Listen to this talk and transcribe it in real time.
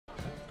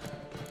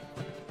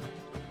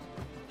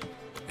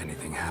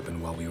anything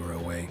happen while we were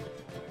away?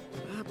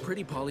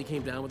 Pretty Polly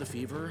came down with a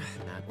fever.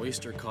 That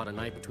oyster caught a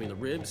knife between the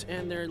ribs,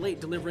 and they're late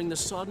delivering the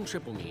sodden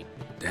triple meat.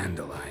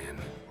 Dandelion.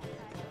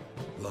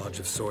 Lodge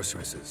of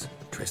Sorceresses.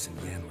 Triss and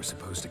Yen were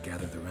supposed to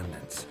gather the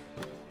remnants.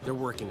 They're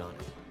working on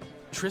it.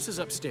 Triss is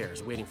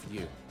upstairs, waiting for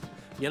you.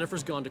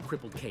 Yennefer's gone to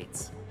crippled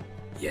Kate's.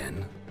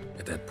 Yen?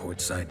 At that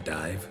portside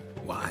dive?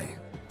 Why?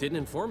 Didn't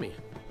inform me.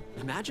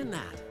 Imagine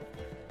that.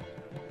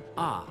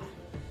 Ah,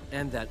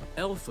 and that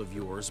elf of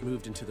yours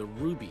moved into the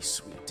Ruby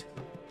Suite.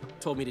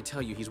 Told me to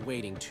tell you he's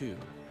waiting too.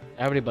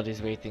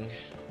 Everybody's waiting.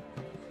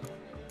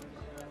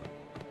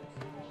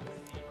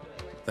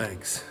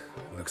 Thanks.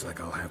 Looks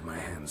like I'll have my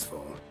hands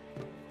full.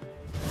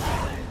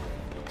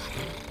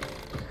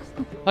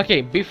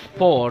 Okay,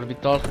 before we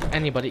talk to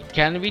anybody,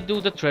 can we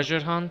do the treasure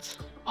hunt?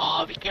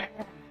 Oh, we can.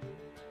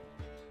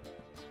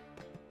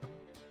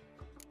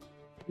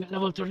 We're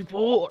level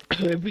 34.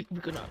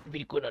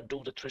 we're gonna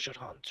do the treasure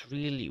hunt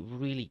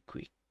really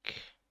quick.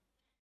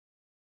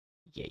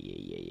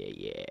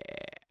 Yeah.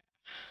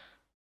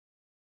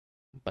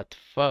 But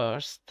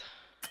first,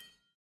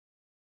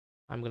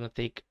 I'm gonna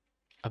take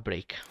a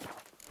break.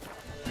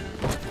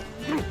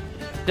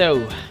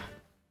 So,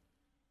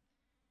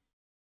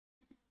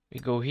 we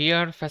go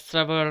here, fast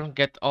travel,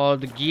 get all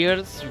the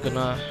gears. We're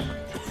gonna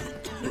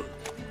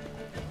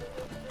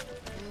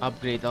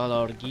upgrade all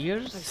our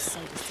gears.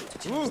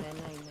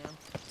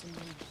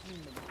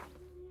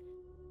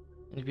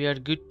 And we are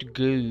good to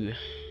go.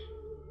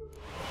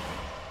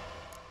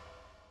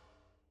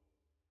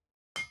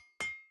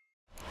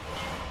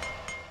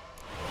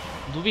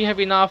 Do we have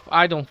enough?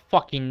 I don't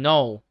fucking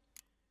know.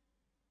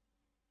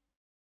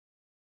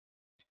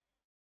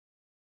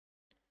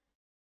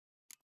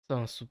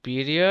 So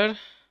superior.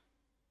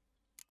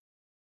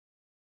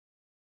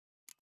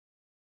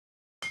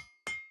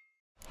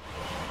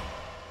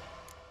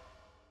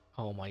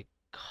 Oh my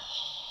god.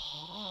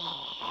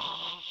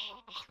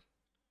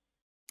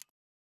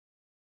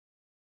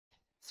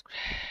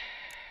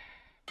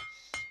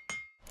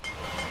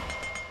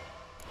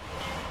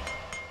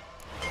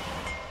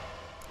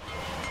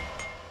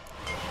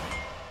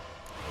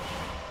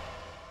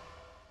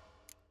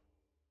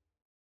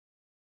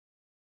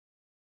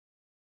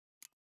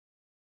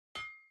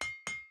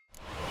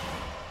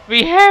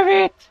 We have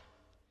it!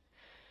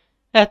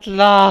 At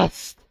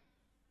last!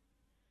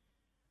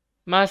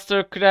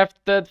 Master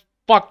crafted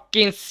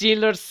fucking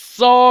Sealer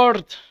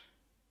Sword!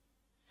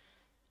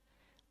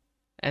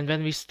 And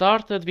when we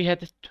started we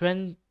had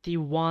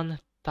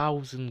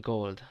 21,000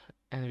 gold.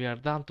 And we are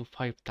down to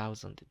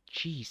 5,000.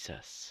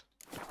 Jesus.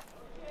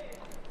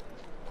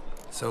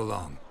 So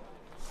long.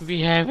 We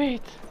have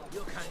it!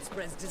 Your kind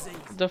spreads disease.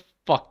 The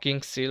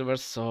fucking Silver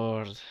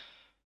Sword.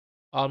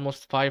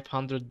 Almost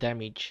 500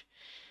 damage.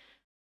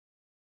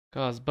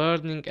 Cause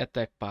burning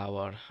attack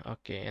power.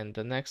 Okay, and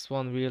the next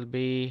one will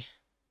be...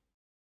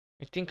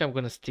 I think I'm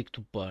gonna stick to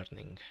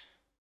burning.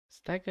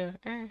 Stagger?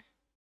 We're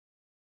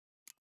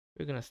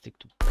gonna stick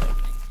to burning.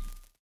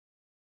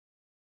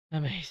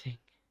 Amazing.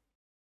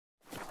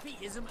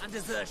 Defeatism and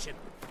desertion.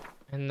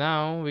 And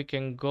now we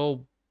can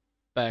go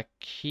back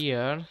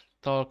here,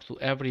 talk to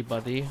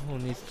everybody who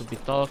needs to be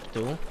talked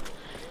to.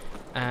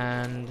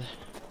 And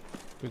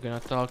we're gonna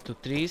talk to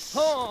Triss,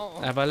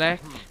 Avalek,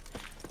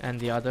 and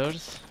the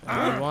others.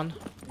 Everyone.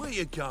 Where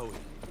you going?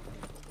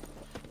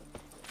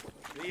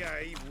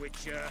 Behave,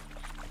 Witcher.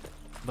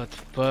 But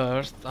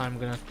first, I'm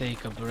gonna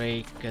take a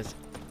break, cause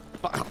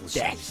fuck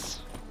this.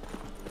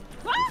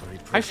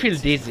 I feel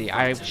dizzy.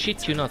 I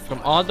shit you not. From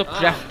all the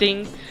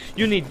crafting,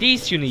 you need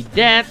this, you need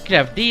that.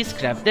 Craft this,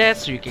 craft that,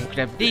 so you can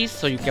craft this,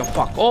 so you can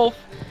fuck off.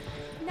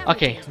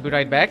 Okay, be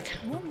right back.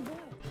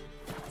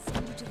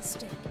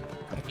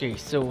 Okay,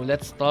 so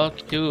let's talk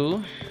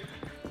to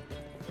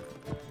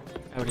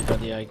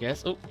everybody, I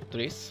guess. Oh,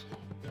 Triss.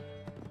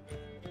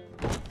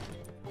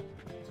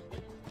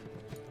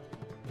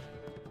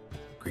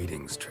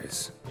 Greetings,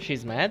 Triss.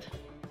 She's mad.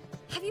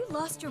 Have you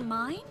lost your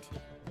mind?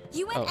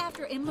 You went Oh.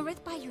 after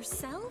Imlerith by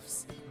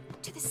yourselves?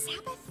 To the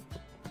Sabbath?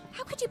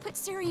 How could you put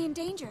Ciri in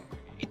danger?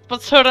 It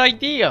was her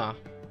idea.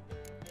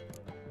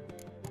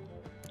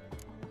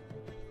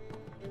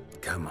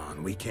 Come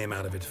on, we came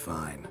out of it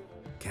fine.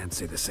 Can't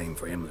say the same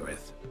for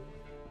Imlerith.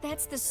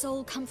 That's the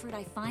sole comfort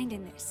I find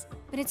in this.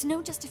 But it's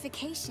no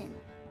justification.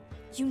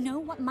 You know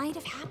what might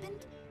have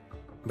happened?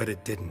 But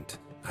it didn't.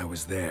 I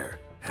was there,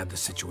 had the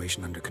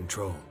situation under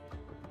control.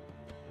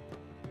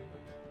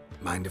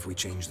 Mind if we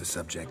change the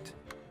subject?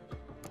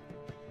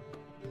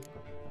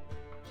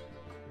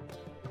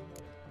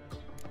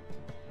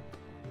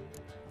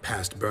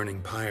 Past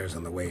burning pyres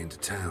on the way into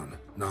town,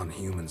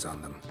 non-humans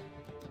on them.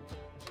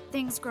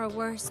 Things grow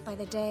worse by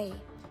the day.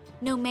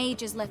 No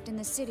mages left in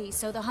the city,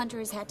 so the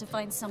hunters had to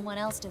find someone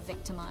else to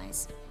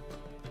victimize.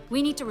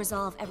 We need to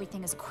resolve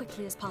everything as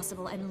quickly as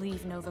possible and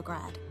leave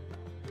Novigrad.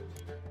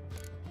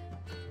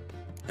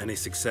 Any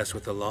success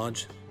with the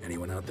lodge?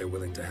 Anyone out there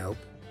willing to help?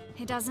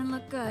 It doesn't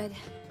look good.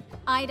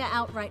 Ida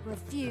outright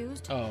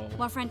refused, Oh.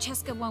 while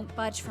Francesca won't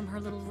budge from her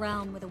little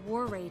realm with a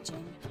war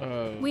raging.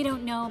 Oh. We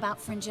don't know about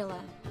Fringilla.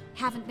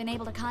 Haven't been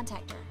able to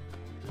contact her.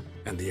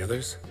 And the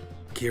others?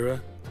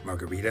 Kira,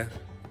 Margarita,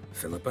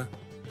 Philippa?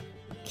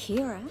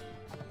 Kira?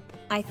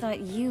 I thought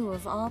you,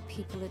 of all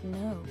people, would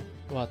know.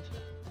 What?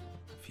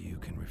 Few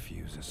can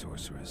refuse a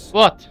sorceress.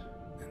 What?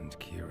 And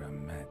Kira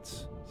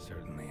Metz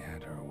certainly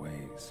had her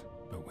ways.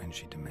 But when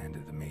she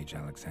demanded the Mage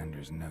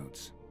Alexander's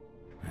notes,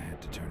 I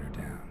had to turn her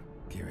down.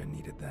 Kira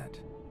needed that,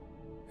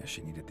 as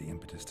she needed the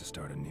impetus to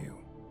start anew.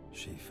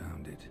 She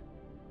found it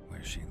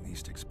where she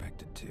least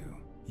expected to.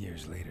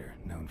 Years later,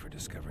 known for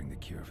discovering the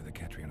cure for the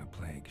Catriona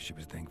plague, she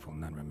was thankful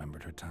none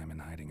remembered her time in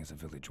hiding as a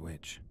village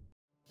witch.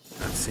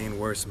 I've seen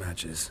worse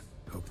matches.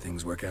 Hope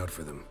things work out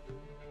for them.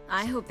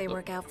 I hope they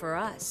work out for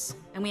us,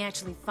 and we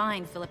actually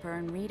find Philippa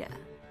and Rita.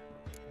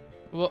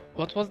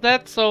 What was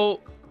that?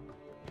 So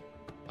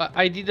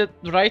I did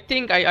the right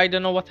thing? I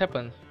don't know what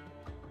happened.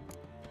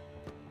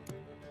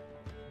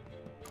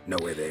 Know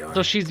where they are.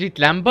 So she's with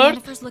Lambert?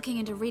 Yennefer's looking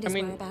into Rita's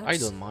whereabouts. I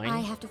don't mind. I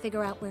have to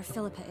figure out where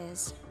Philippa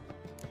is.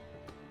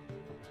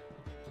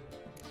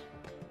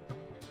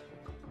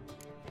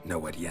 Know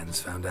what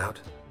Yen's found out?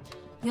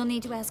 You'll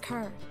need to ask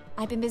her.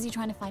 I've been busy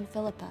trying to find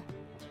Philippa.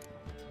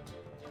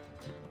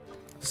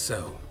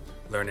 So,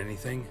 learn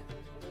anything?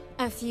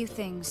 A few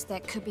things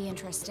that could be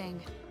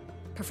interesting.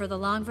 Prefer the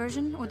long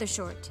version or the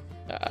short?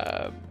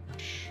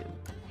 Sure.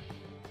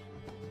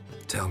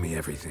 Tell me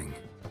everything.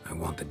 I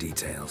want the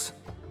details.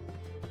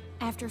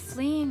 After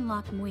fleeing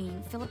Loch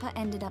Muin, Philippa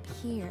ended up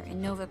here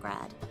in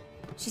Novigrad.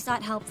 She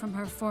sought help from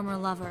her former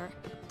lover,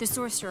 the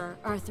sorcerer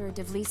Arthur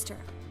de Vlister.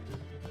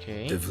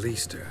 Okay. De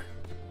Vlister.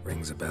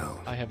 Rings a bell.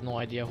 I have no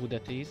idea who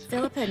that is.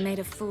 Philippa had made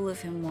a fool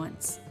of him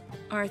once.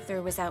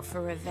 Arthur was out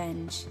for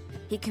revenge.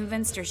 He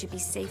convinced her she'd be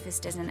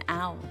safest as an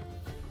owl.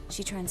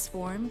 She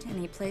transformed, and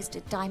he placed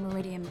a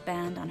Dimeridium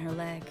band on her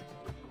leg.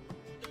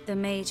 The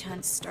mage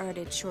hunt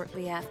started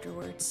shortly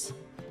afterwards.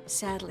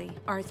 Sadly,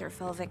 Arthur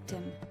fell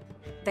victim.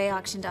 They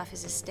auctioned off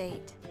his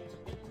estate.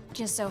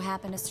 Just so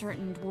happened a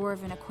certain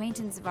dwarven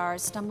acquaintance of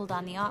ours stumbled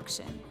on the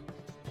auction.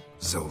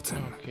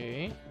 Zoltan.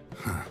 Okay.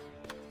 Huh.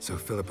 So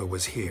Philippa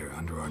was here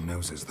under our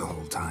noses the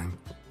whole time?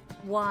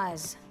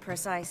 Was,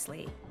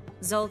 precisely.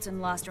 Zoltan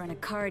lost her in a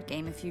card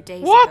game a few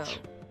days What?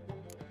 ago.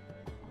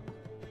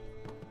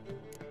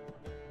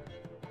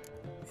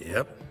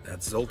 Yep,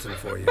 that's Zoltan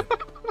for you.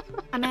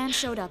 A man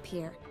showed up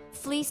here,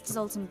 fleeced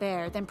Zoltan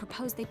bare, then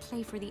proposed they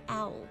play for the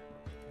owl.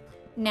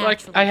 Like,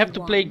 Naturally, I have he to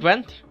won, play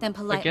Gwent? Then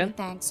politely again?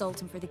 thanked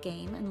Zoltan for the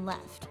game and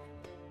left.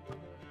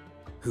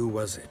 Who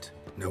was it?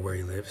 Know where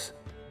he lives?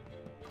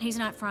 He's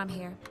not from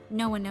here.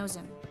 No one knows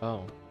him.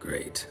 Oh.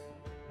 Great.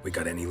 We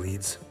got any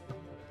leads?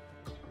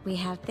 We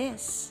have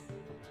this.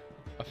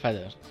 A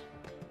feather.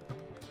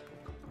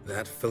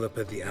 That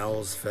Philippa the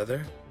Owl's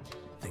feather?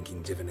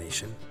 Thinking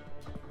divination?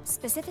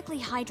 Specifically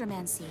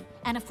hydromancy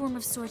and a form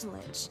of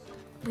sortilege.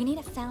 We need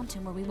a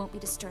fountain where we won't be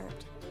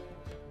disturbed.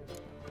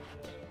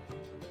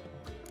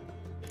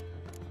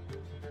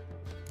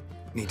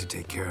 Need to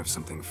take care of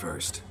something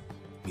first.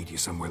 Meet you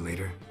somewhere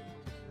later?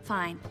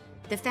 Fine.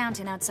 The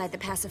fountain outside the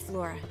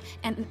Passiflora.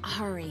 And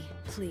hurry,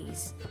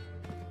 please.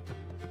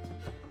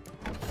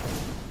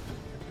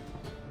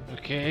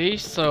 Okay,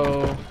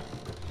 so...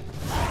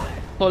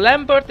 For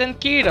Lambert and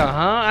Kira,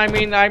 huh? I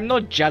mean, I'm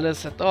not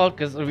jealous at all,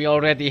 because we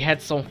already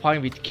had some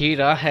fun with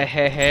Kira,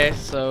 hehehe,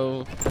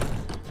 so...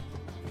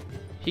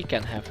 He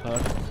can have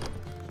her.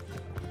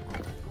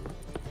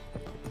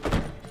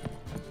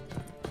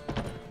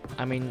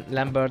 I mean,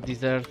 Lambert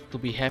deserves to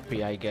be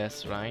happy, I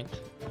guess, right?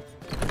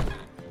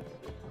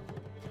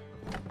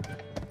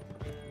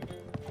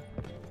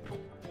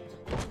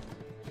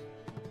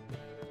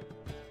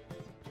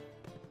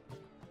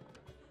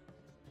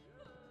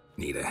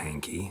 Need a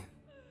hanky?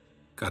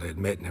 Gotta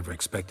admit, never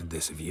expected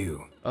this of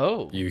you.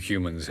 Oh. You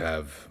humans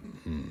have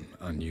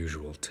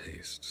unusual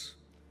tastes.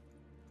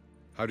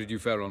 How did you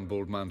fare on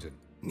Bald Mountain?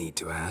 Need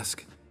to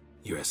ask?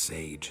 You're a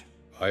sage.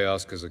 I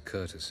ask as a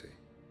courtesy.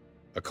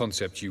 A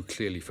concept you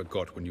clearly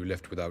forgot when you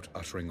left without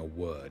uttering a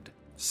word.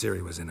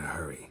 Ciri was in a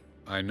hurry.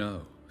 I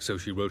know, so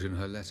she wrote in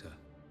her letter.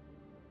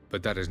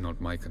 But that is not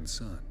my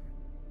concern.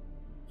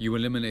 You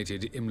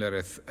eliminated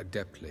Imlerith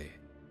adeptly.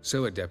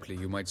 So adeptly,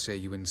 you might say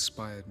you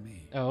inspired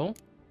me. Oh.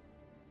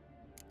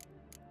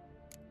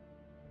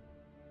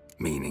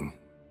 Meaning?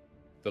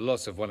 The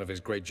loss of one of his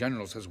great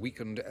generals has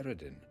weakened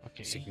Eredin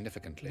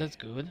significantly. That's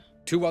good.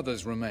 2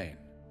 others remain.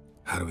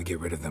 How do we get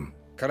rid of them?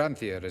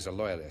 Caranthier is a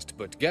loyalist,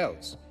 but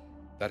Gels,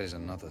 that is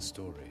another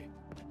story.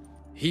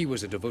 He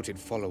was a devoted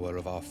follower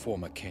of our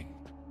former king.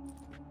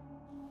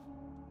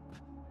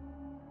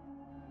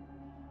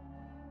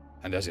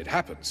 And as it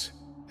happens,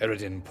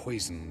 Eredin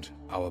poisoned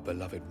our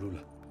beloved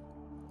ruler.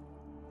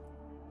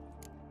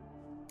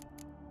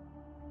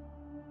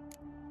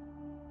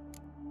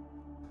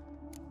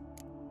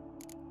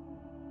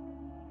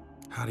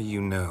 How do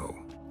you know?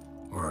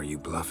 Or are you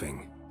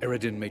bluffing?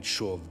 Eredin made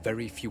sure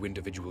very few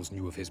individuals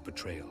knew of his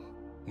betrayal.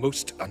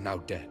 Most are now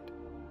dead.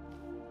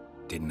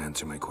 Didn't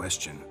answer my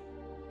question.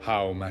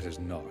 How matters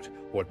not.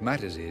 What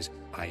matters is,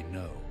 I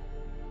know.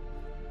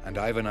 And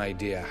I have an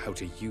idea how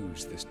to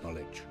use this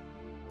knowledge.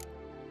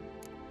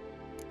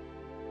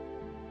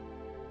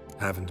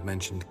 Haven't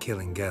mentioned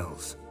killing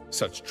Gels.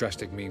 Such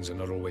drastic means are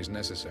not always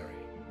necessary.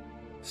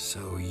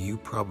 So you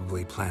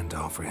probably plan to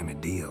offer him a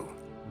deal.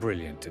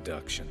 Brilliant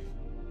deduction.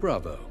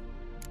 Bravo.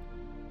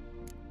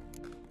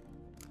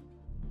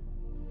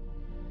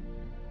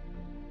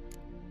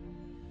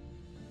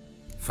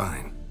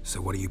 Fine.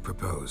 So what do you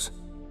propose?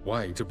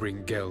 Why to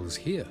bring Gels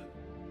here?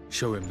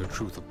 Show him the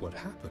truth of what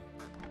happened.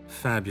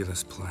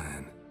 Fabulous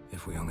plan,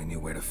 if we only knew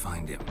where to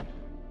find him.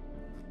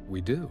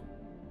 We do.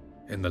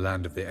 In the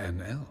land of the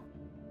NL.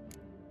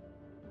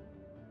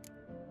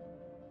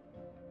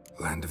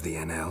 Land of the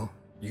NL?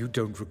 You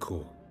don't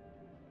recall.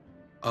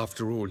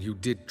 After all, you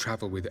did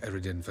travel with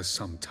Eredin for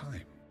some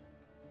time.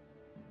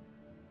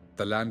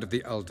 The land of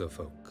the Elder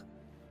folk.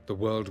 The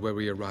world where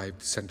we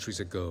arrived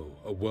centuries ago.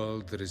 A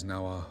world that is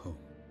now our home.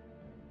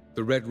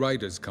 The Red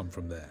Riders come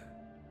from there.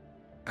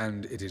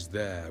 And it is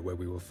there where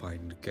we will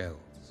find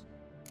Gels.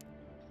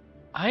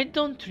 I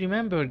don't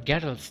remember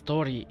Geralt's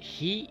story.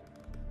 He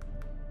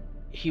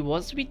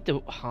was with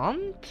the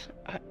hunt?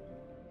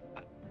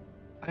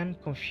 I'm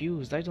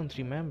confused. I don't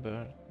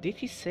remember. Did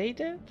he say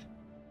that?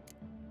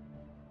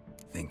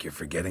 Think you're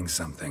forgetting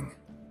something.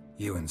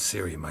 You and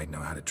Ciri might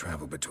know how to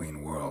travel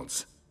between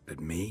worlds, but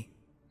me?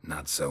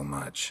 Not so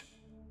much.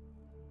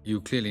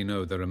 You clearly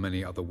know there are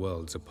many other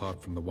worlds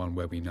apart from the one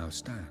where we now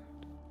stand.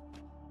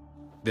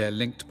 They're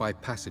linked by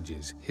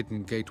passages,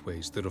 hidden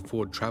gateways that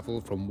afford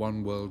travel from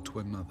one world to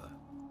another.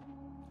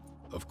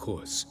 Of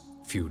course,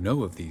 few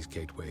know of these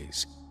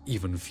gateways.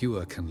 Even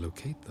fewer can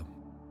locate them.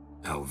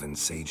 Elven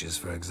sages,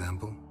 for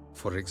example?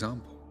 For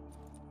example.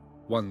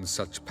 One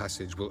such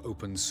passage will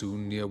open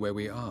soon near where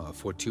we are,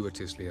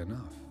 fortuitously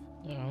enough.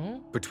 Oh.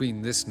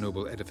 Between this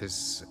noble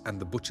edifice and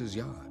the butcher's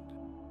yard.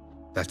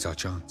 That's our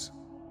chance.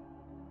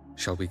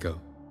 Shall we go?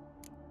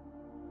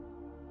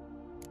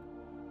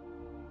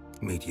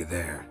 Meet you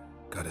there.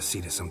 Gotta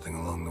see to something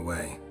along the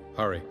way.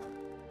 Hurry.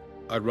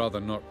 I'd rather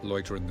not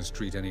loiter in the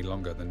street any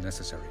longer than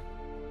necessary.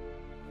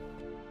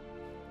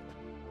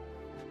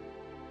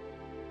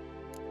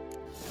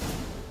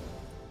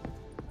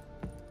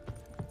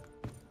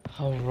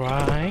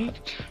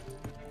 Alright.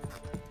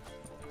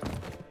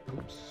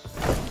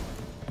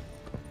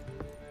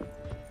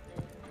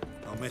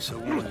 I'll miss a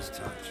woman's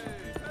touch.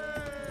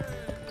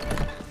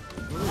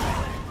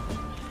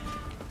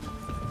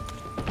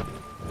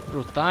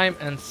 Through time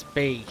and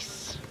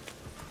space.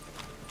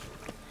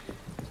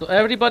 So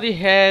everybody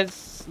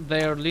has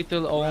their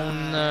little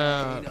own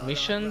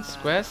missions,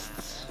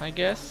 quests, I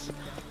guess.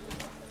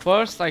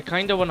 First, I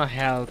kinda wanna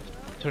help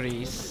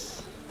Therese.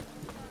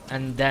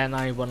 And then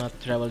I wanna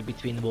travel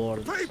between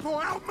worlds. People,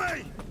 help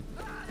me!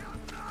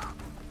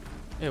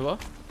 Hey,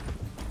 what?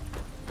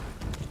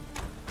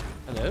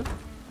 Hello?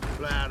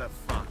 Plow the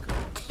fuck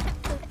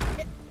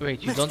off.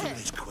 Wait, you Let's don't... do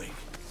this quick.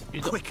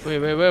 You don't... Quicker.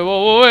 Wait,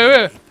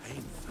 whoa.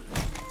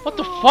 What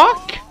the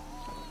fuck?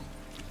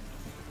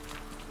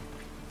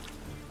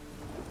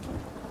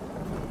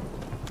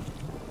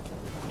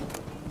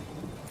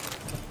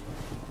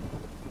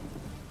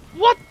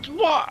 What?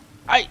 What?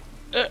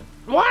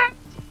 What?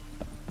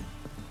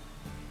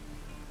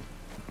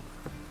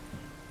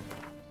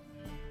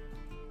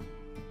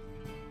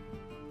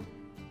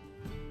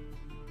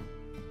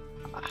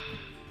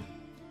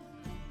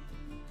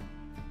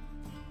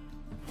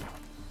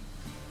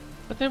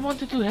 But I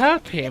wanted to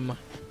help him.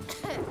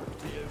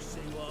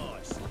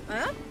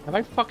 Huh? Have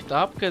I fucked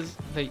up because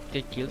they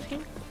killed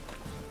him?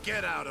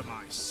 Get out of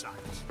my sight.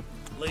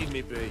 Leave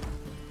me be.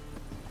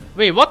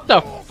 Wait, what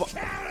the fu-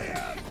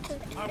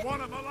 I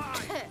want him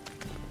alive.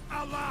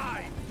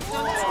 Alive.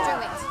 Don't do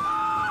it.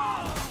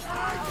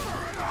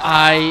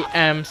 I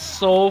am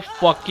so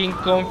fucking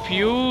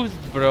confused,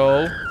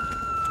 bro. Your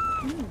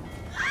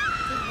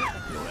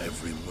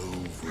every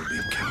move will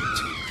be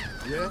counted.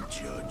 Yeah.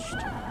 Judged.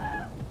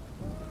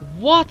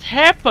 What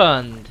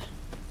happened?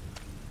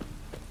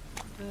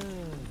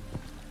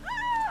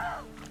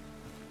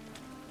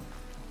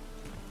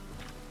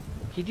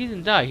 He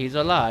didn't die, he's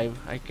alive.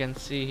 I can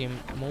see him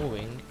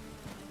moving.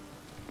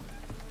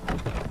 I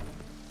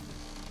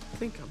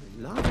think I'm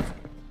in love.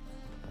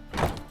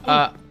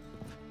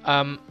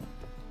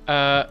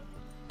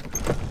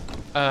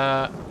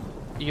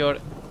 You're...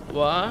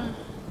 what?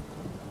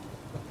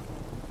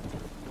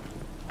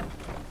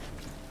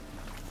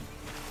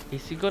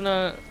 Is he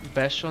gonna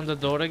bash on the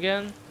door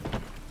again?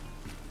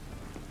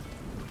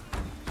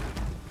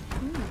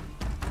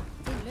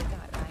 Didn't look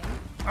that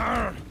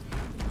right.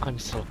 I'm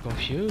so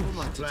confused.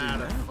 Plow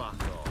the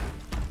fuck off.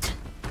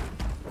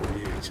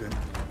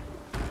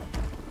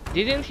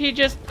 Didn't he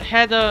just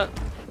had a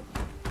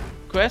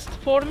quest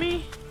for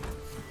me?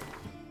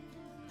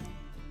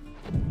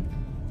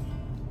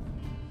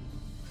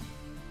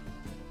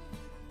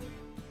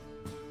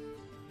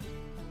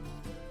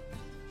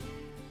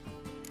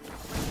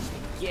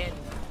 Get.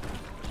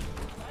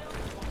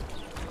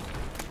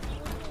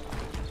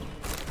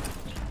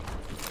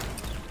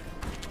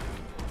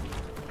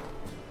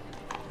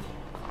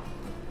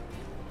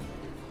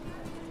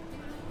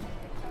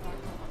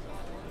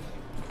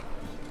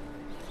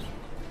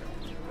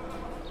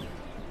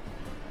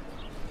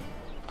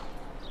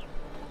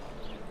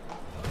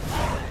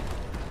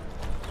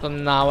 So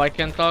now I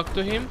can talk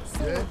to him?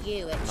 Saw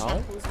you at No.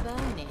 Chapel's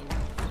Burning.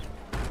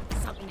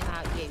 Something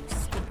about you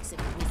stinks of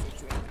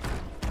wizardry.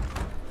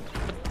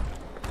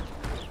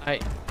 I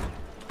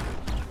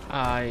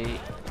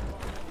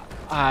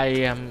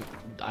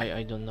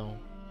don't know.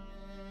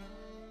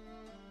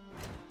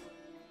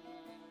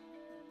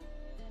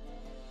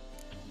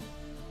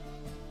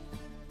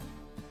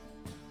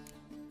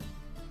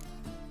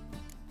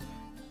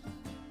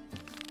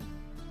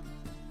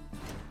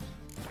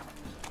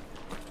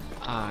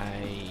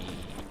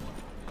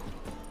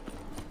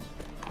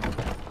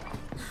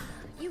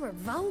 You're a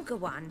vulgar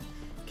one.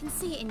 Can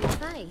see it in your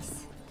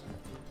face.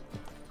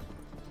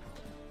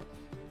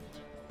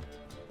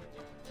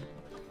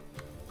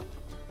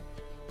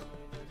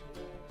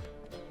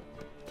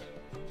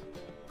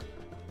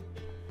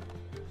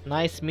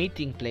 Nice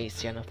meeting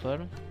place,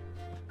 Jennifer.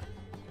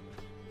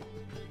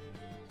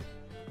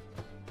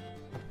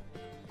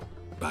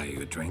 Buy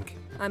you a drink?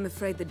 I'm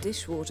afraid the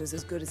dishwater's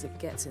as good as it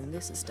gets in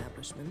this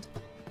establishment.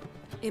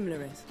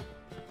 Imlerith,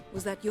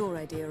 was that your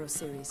idea or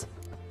Ciri's?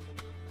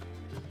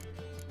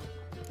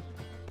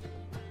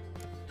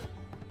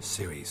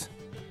 Ciri's.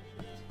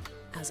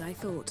 As I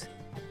thought.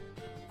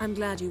 I'm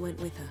glad you went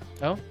with her.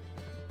 Oh?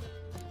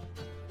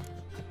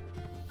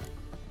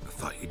 I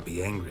thought you'd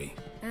be angry.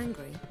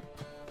 Angry?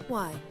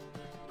 Why?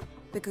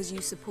 Because you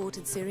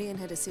supported Ciri in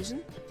her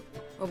decision?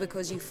 Or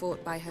because you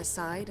fought by her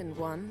side and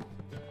won?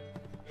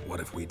 What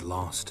if we'd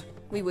lost?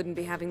 We wouldn't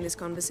be having this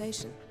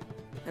conversation.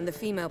 And the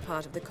female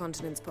part of the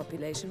continent's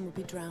population would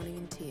be drowning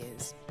in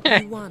tears.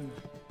 You won.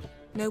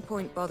 No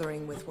point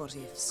bothering with what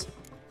ifs.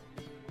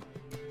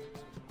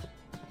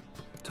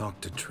 Talk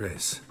to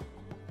Triss.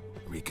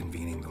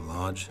 Reconvening the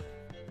lodge?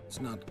 It's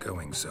not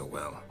going so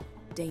well.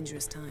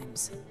 Dangerous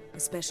times,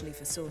 especially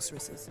for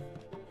sorceresses.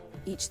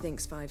 Each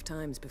thinks 5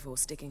 times before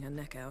sticking her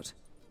neck out,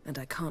 and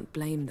I can't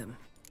blame them.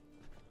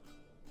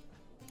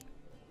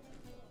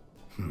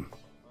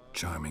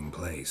 Charming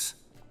place.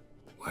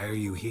 Why are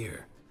you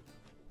here?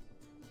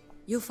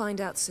 You'll find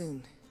out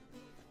soon.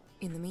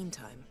 In the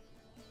meantime,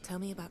 tell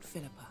me about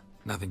Philippa.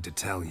 Nothing to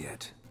tell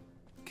yet.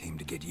 Came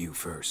to get you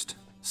first.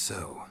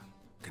 So,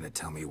 gonna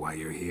tell me why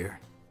you're here?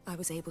 I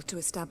was able to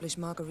establish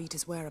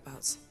Margarita's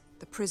whereabouts,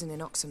 the prison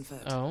in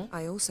Oxenfurt. Oh?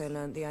 I also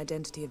learned the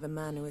identity of a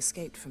man who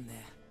escaped from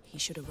there. He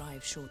should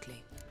arrive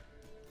shortly.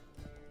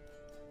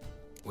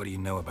 What do you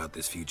know about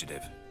this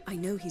fugitive? I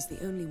know he's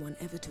the only one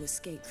ever to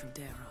escape from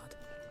Daerad.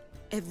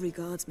 Every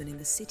guardsman in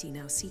the city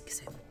now seeks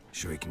him.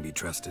 Sure he can be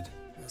trusted?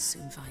 We'll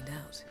soon find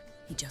out.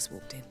 He just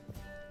walked in.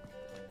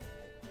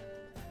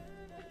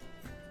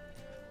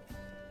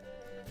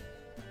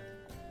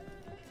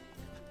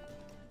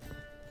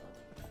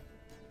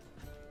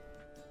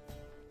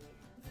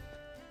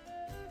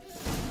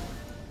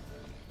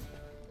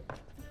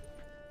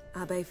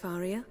 Abbe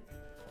Faria?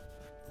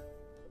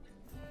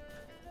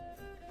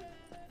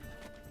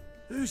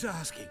 Who's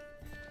asking?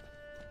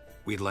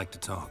 We'd like to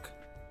talk.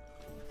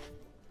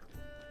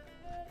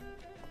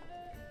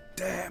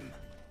 Damn.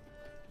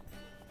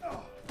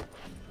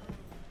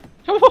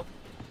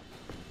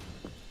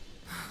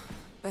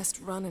 Best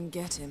run and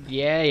get him.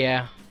 Yeah,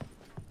 yeah.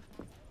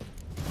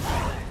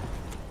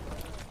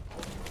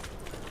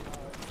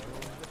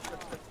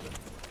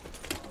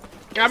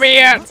 Come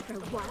here! Let's grow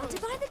wilder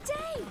by the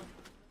day.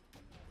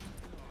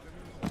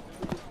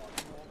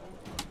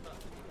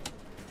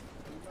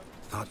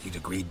 Thought you'd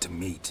agreed to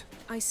meet.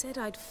 I said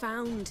I'd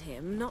found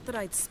him, not that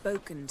I'd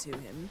spoken to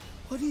him.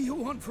 What do you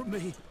want from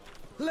me?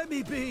 Let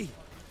me be.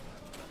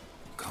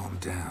 Calm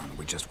down,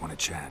 we just want to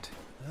chat.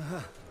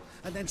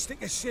 And then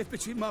stick a shift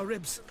between my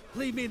ribs.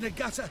 Leave me in the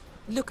gutter.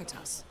 Look at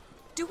us.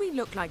 Do we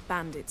look like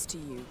bandits to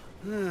you?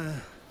 No.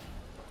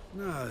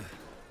 No,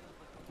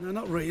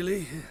 not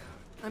really.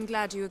 I'm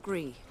glad you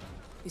agree.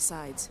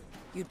 Besides,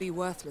 you'd be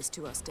worthless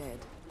to us dead.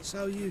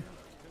 So you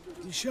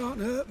shan't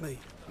hurt me.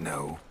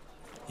 No.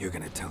 You're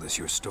gonna tell us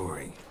your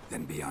story,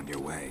 then be on your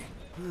way.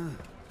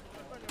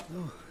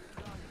 Oh,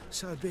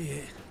 so be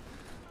it.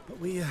 But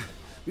we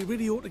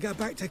really ought to go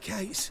back to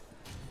Kate's.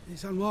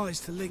 It's unwise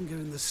to linger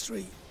in the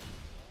street.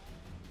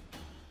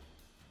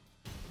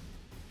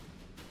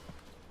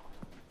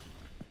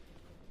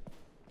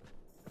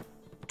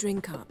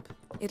 Drink up.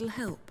 It'll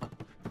help.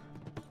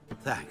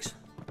 Thanks.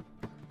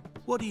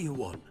 What do you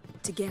want?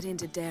 To get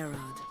into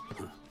Daerad.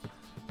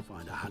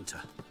 Find a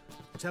hunter.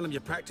 Tell them you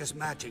practice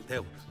magic.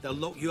 They'll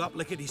lock you up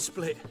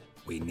lickety-split.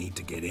 We need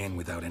to get in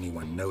without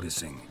anyone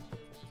noticing.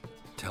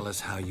 Tell us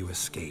how you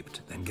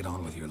escaped, then get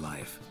on with your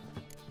life.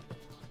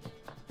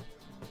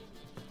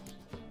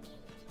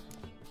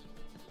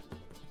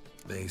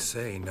 They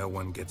say no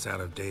one gets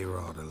out of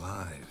Daerad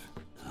alive.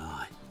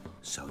 Aye,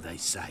 so they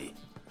say.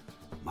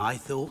 My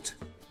thought?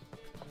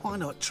 Why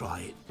not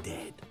try it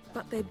dead?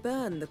 But they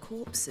burn the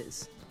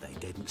corpses. They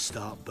didn't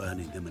start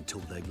burning them until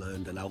they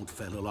learned an old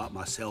fellow like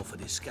myself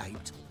had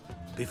escaped.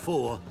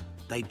 Before,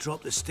 they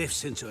dropped the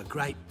stiffs into a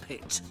great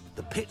pit.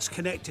 The pit's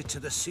connected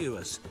to the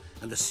sewers,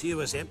 and the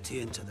sewers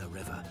empty into the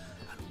river.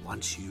 And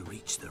once you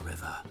reach the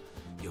river,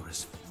 you're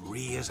as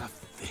free as a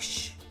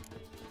fish.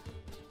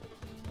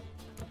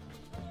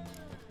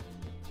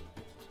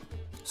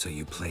 So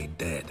you played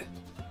dead.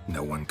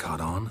 No one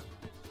caught on?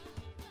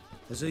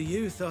 As a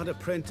youth, I'd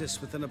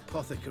apprenticed with an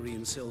apothecary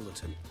in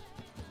Silverton.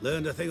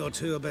 Learned a thing or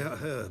two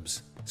about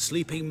herbs.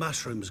 Sleeping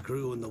mushrooms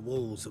grew on the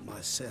walls of my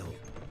cell.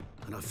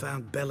 And I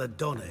found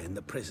belladonna in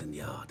the prison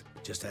yard.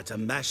 Just had to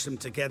mash them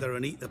together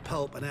and eat the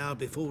pulp an hour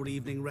before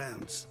evening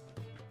rounds.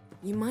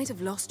 You might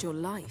have lost your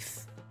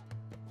life.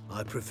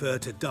 I prefer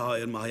to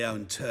die on my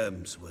own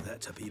terms, were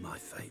that to be my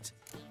fate.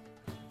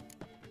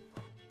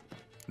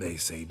 They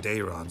say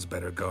Dayrod's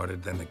better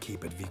guarded than the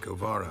keep at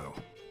Vicovaro.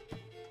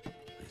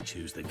 They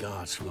choose the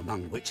guards from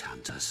among witch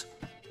hunters.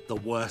 The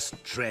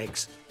worst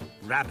dregs,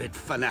 rabid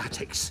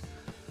fanatics.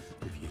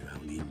 If you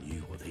only knew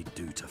what they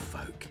do to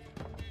folk.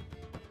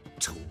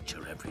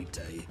 Torture every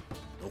day.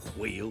 The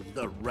wheel,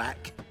 the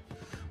rack.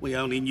 We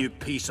only knew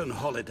peace on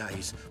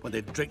holidays when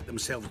they'd drink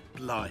themselves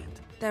blind.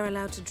 They're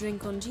allowed to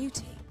drink on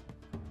duty.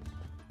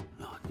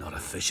 Not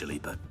officially,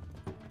 but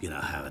you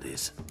know how it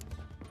is.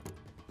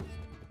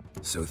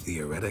 So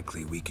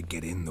theoretically, we could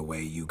get in the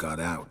way you got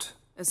out.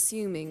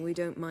 Assuming we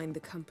don't mind the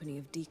company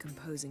of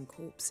decomposing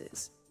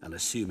corpses. And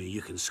assuming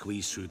you can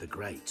squeeze through the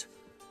grate.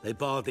 They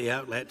barred the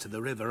outlet to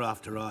the river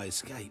after I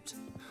escaped.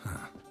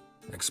 Huh.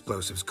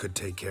 Explosives could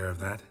take care of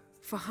that.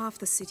 For half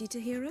the city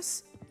to hear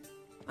us?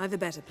 I've a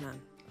better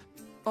plan.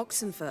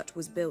 Oxenfurt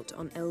was built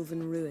on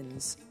elven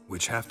ruins.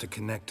 Which have to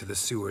connect to the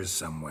sewers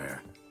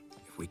somewhere.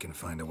 If we can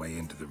find a way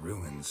into the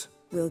ruins.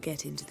 We'll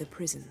get into the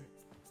prison.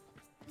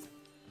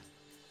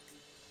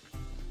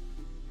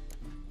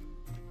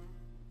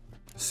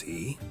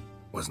 See?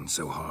 Wasn't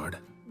so hard.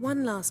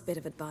 One last bit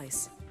of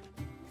advice.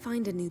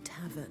 Find a new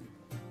tavern.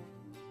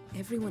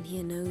 Everyone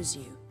here knows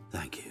you.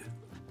 Thank you.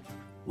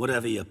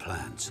 Whatever your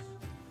plans,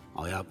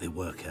 I hope they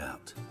work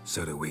out.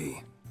 So do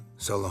we.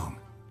 So long.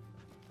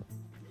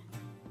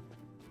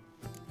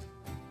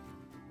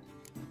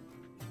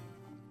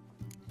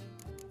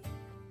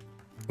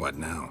 What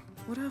now?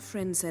 What our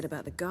friend said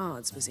about the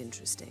guards was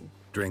interesting.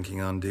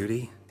 Drinking on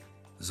duty?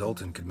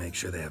 Zoltan could make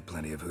sure they have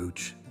plenty of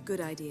hooch.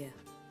 Good idea.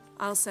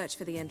 I'll search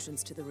for the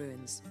entrance to the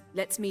ruins.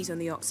 Let's meet on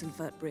the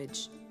Oxenfurt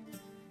Bridge.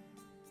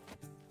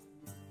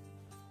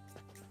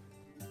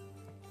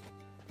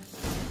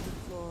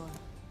 For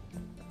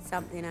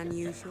something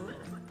unusual.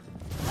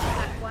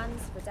 Black ones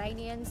for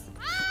Danians.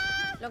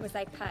 As long as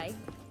they pay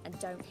and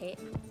don't hit.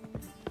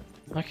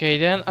 Okay,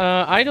 then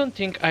I don't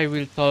think I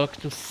will talk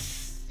to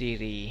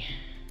Ciri.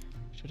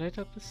 Should I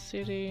talk to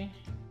Ciri?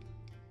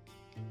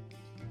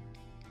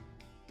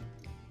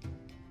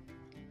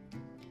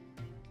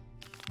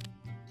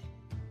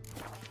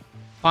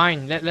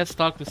 Fine, let's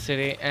talk to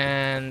Ciri,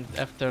 and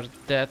after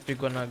that we're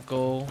gonna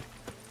go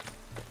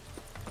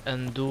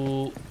and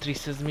do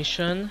Triss's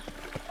mission,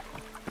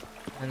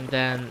 and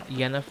then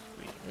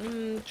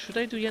Yennefer. Should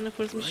I do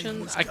Yennefer's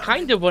mission? I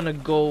kind of wanna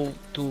go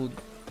to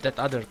that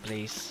other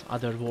place,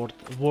 other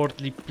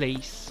worldly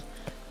place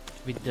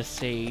with the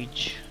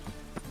sage.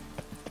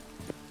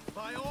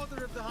 By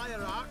order of the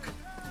hierarch,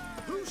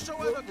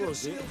 whosoever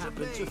conceals a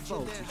mage in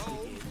their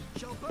home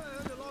shall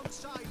burn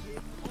alongside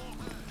him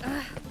or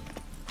her.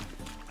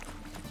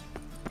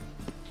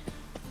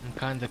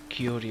 I'm kinda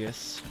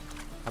curious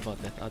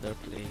about that other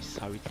place,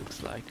 how it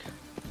looks like.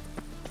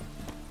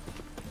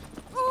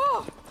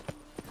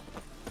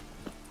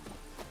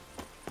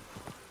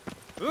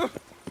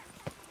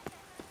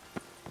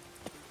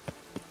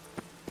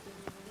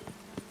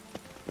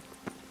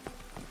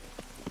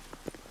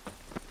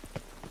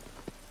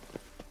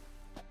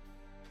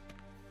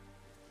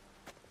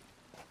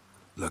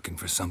 Looking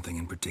for something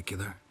in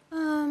particular?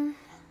 A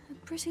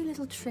pretty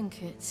little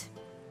trinket.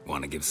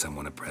 Want to give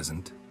someone a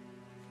present?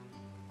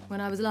 When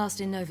I was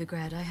last in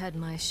Novigrad, I had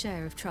my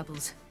share of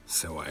troubles.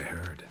 So I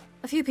heard.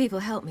 A few people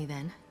helped me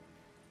then.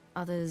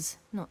 Others,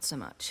 not so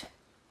much.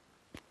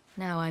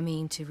 Now I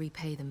mean to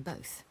repay them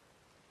both.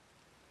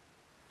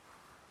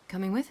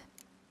 Coming with?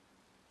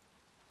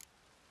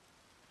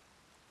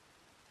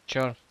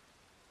 Sure.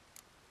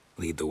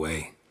 Lead the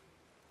way.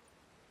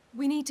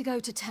 We need to go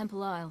to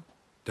Temple Isle.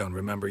 Don't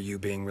remember you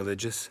being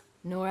religious?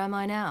 Nor am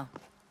I now.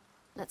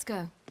 Let's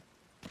go.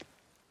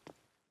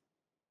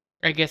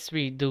 I guess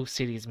we do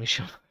Ciri's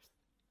mission.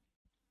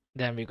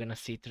 Then we're gonna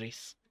see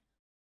Triss.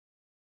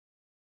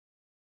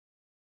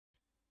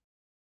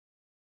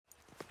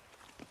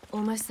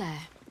 Almost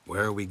there.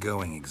 Where are we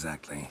going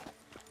exactly?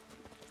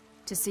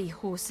 To see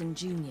Horson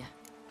Jr.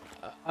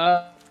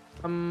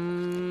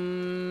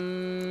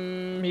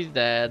 He's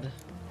dead.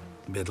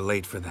 Bit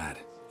late for that.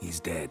 He's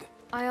dead.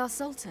 I asked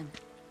Sultan,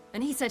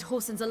 and he said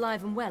Horson's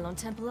alive and well on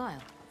Temple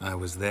Isle. I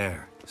was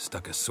there.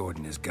 Stuck a sword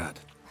in his gut.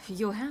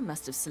 Your hand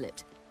must have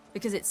slipped,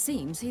 because it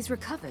seems he's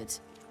recovered.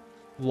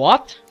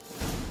 What?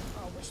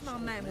 I wish my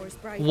man were as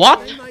brave.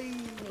 What?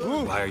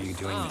 Why are you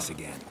doing this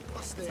again?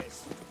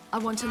 I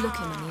want to look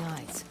him in the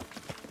eyes.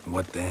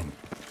 What then?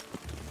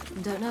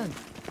 Don't know.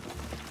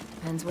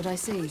 Depends what I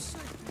see.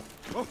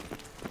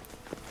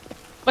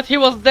 But he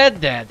was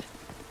dead.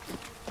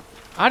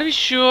 Are we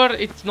sure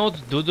it's not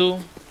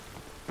Dudu?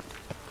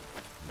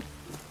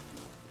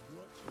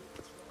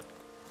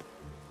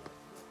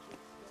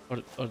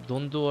 Or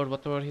Dundu or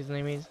whatever his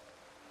name is?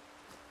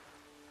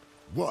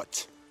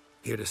 What?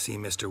 Here to see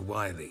Mr.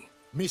 Wiley.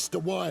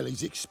 Mr.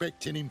 Wiley's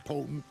expecting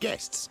important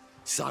guests,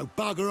 so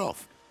bugger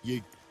off,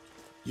 you...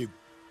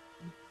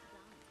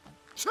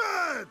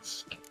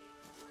 Turds!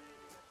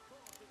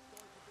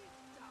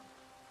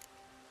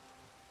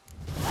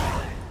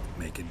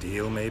 Make a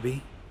deal,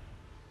 maybe?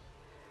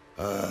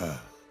 Yeah.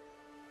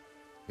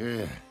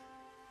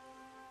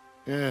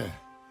 Yeah.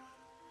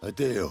 A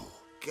deal.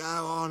 Go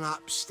on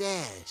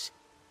upstairs.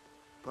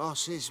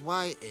 Boss is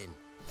waiting.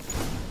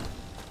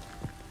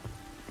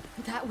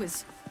 That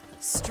was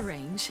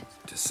strange.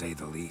 To say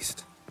the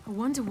least. I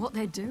wonder what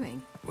they're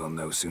doing. We'll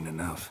know soon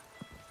enough.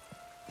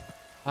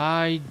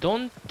 I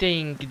don't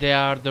think they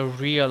are the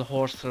real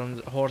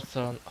Whoreson's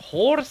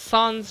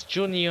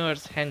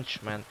Junior's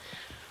henchmen.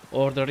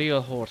 Or the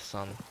real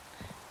Whoreson.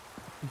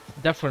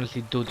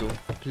 Definitely Dudu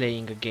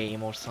playing a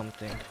game or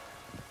something.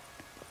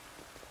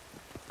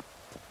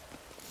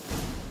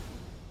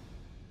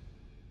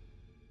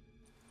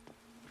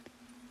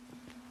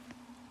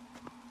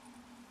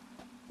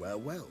 Well,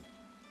 well.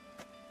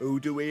 Who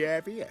do we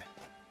have here?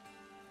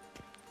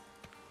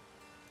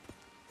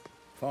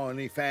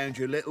 Finally found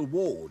your little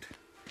ward.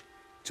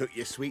 Took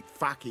your sweet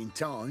fucking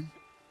time.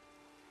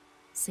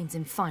 Seems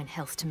in fine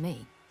health to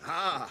me.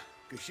 Ah,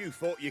 because you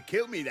thought you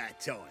killed me that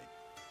time.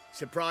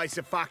 Surprise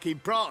the fucking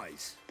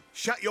prize.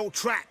 Shut your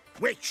trap,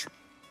 witch.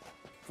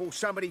 Before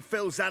somebody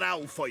fills that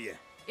hole for you.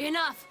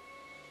 Enough!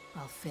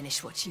 I'll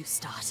finish what you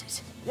started.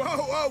 Whoa,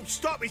 whoa,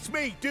 stop, it's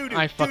me, Dudu.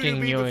 I fucking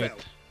Dudu knew Beaverfell.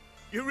 it.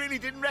 You really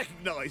didn't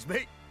recognize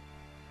me?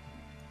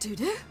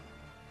 Dudu?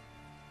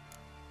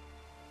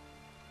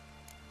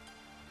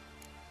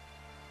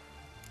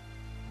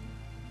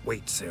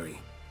 Wait, Ciri.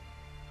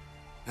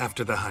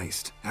 After the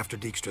heist, after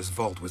Dijkstra's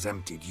vault was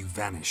emptied, you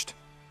vanished.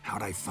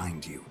 How'd I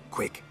find you?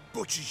 Quick.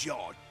 Butcher's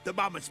Yard, the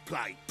Mama's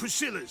Plate,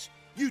 Priscilla's.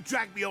 You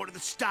dragged me onto the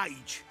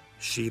stage.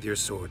 Sheathe your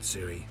sword,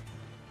 Ciri.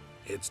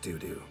 It's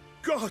Dudu.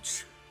 God,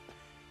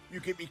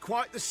 you give me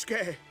quite the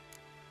scare.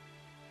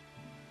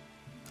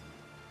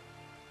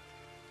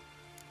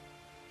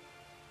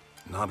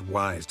 Not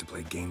wise to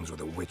play games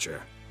with a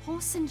witcher.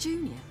 Whoreson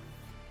Jr.?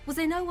 Was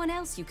there no one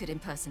else you could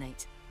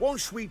impersonate?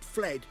 Once we'd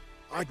fled,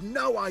 I'd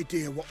no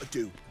idea what to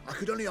do. I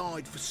could only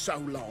hide for so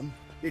long.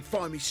 They'd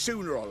find me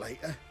sooner or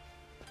later.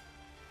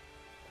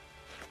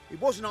 It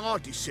wasn't our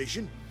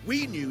decision.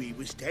 We knew he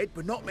was dead,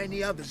 but not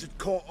many others had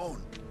caught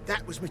on.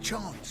 That was my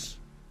chance.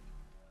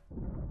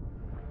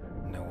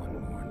 No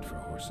one mourned for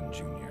Whoreson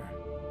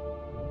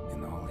Jr.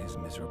 In all his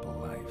miserable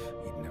life,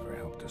 he'd never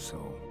helped a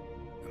soul.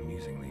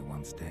 Amusingly,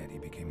 once dead, he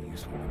became a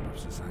useful member of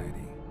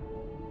society.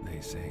 They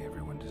say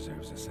everyone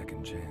deserves a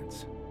second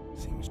chance.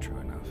 Seems true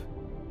enough.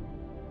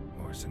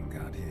 Whoreson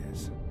got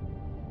his,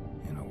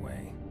 in a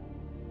way,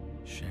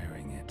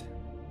 sharing it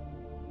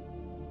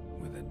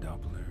with a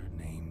Doppler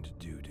named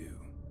Dudu.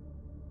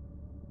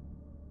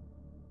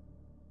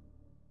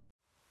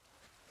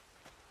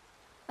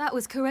 That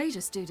was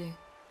courageous, Dudu.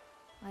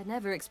 I'd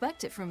never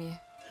expect it from you.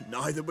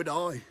 Neither would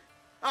I.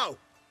 Oh,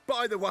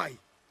 by the way,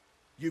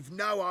 you've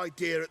no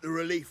idea at the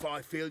relief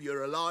I feel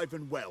you're alive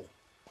and well.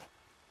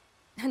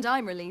 And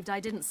I'm relieved I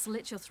didn't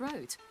slit your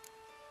throat.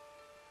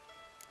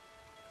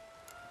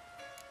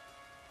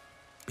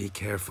 Be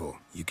careful,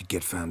 you could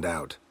get found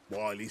out.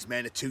 Wiley's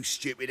men are too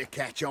stupid to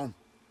catch on.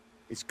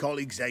 His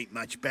colleagues ain't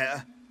much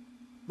better.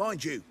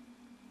 Mind you,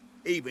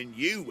 even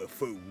you were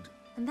fooled.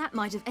 And that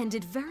might have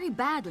ended very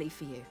badly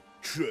for you.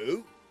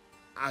 True.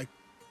 I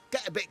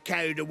get a bit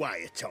carried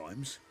away at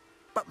times,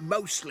 but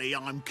mostly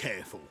I'm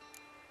careful.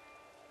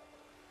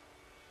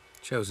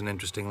 Chose an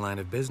interesting line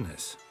of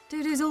business.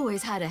 Dudu's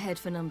always had a head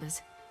for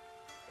numbers.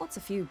 What's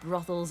a few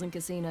brothels and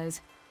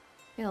casinos?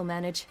 He'll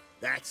manage.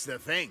 That's the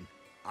thing.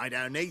 I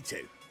don't need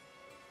to.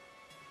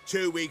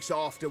 2 weeks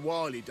after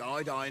Wiley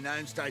died, I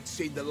announced I'd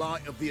seen the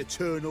light of the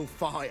eternal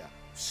fire.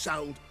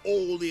 Sold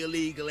all the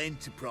illegal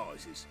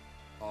enterprises.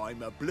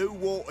 I'm a blue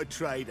water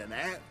trader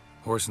now.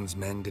 Whoreson's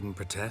men didn't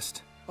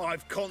protest?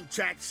 I've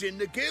contacts in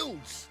the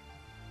guilds.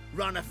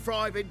 Run a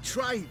thriving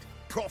trade.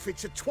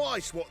 Profits are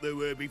twice what they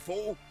were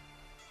before.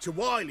 To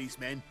Wiley's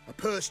men, a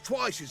purse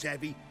twice as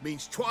heavy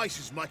means twice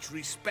as much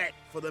respect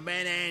for the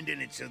men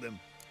handing it to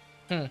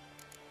them.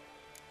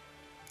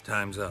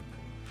 Time's up.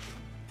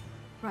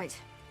 Right.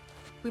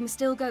 We must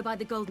still go by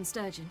the Golden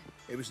Sturgeon.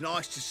 It was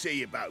nice to see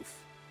you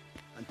both.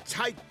 And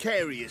take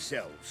care of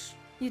yourselves.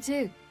 You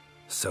too.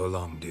 So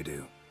long,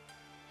 Dudu.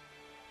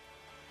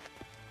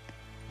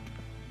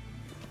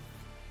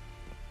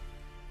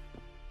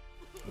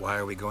 Why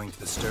are we going to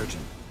the Sturgeon?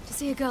 To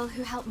see a girl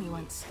who helped me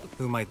once.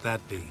 Who might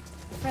that be?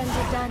 Friend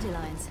of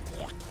Dandelion's.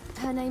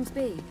 Her name's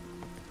Bee.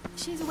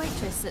 She's a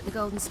waitress at the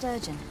Golden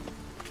Sturgeon.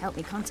 Helped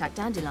me contact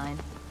Dandelion.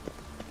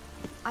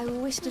 I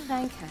wish to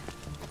thank her.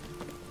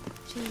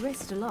 She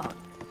risked a lot.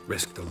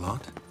 Risked a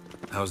lot?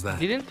 How's that?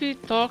 Didn't we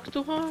talk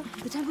to her?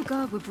 The Temple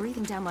Guard were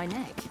breathing down my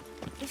neck.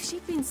 If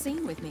she'd been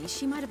seen with me,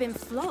 she might have been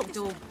flogged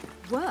or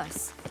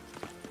worse.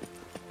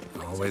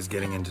 Always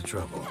getting into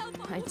trouble.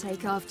 I'd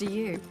take after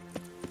you.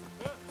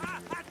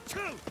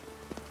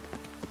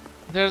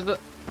 There's the...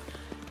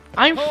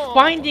 I'm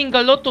finding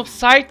a lot of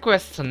side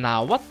quests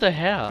now. What the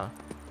hell?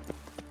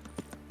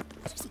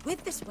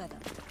 with this weather.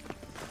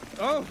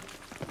 Oh!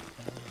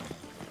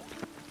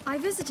 I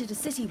visited a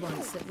city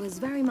once that was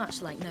very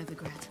much like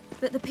Novigrad,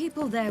 but the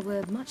people there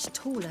were much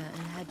taller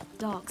and had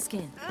dark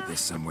skin.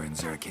 This somewhere in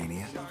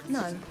Zerrikania?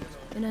 No,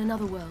 in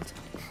another world.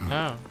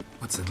 Oh.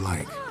 What's it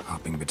like,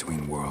 hopping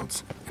between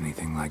worlds?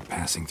 Anything like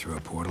passing through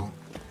a portal?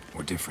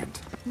 Or different?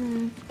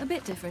 A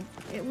bit different.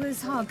 It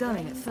was hard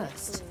going at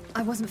first.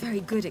 I wasn't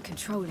very good at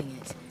controlling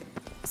it,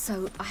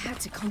 so I had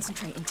to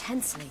concentrate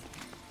intensely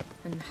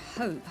and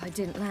hope I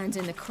didn't land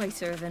in the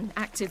crater of an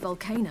active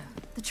volcano.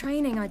 The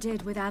training I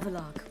did with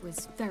Avalark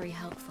was very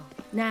helpful.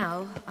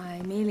 Now,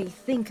 I merely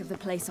think of the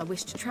place I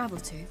wish to travel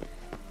to,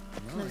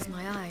 close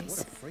my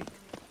eyes,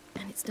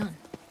 and it's done.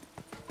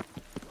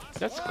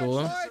 That's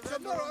cool.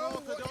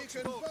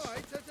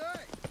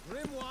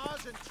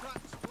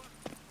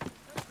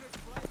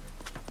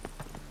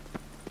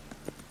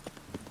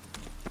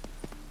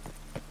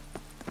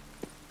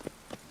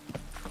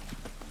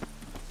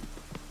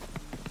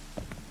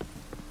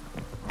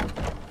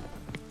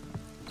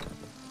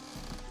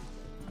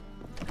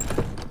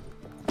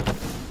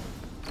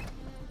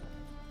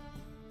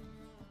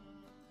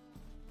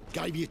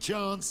 Gave you a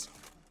chance.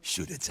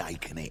 Should have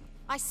taken it.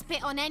 I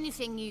spit on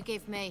anything you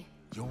give me.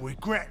 You'll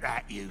regret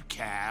that, you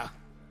cow.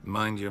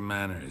 Mind your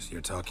manners,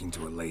 you're talking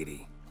to a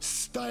lady.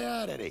 Stay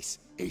out of this.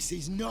 This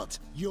is not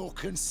your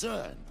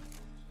concern.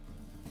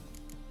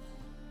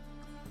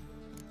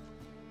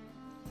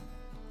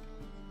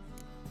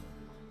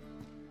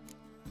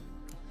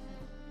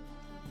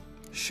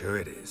 Sure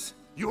it is.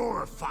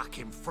 You're a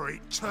fucking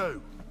freak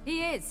too.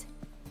 He is.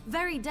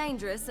 Very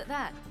dangerous at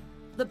that.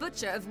 The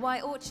butcher of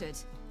White Orchard.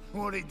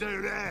 What'd he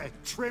do there?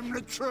 Trim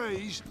the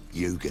trees?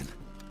 Eugen.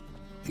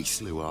 He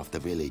slew half the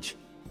village.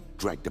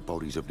 Dragged the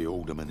bodies of the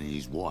alderman and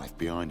his wife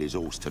behind his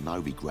horse to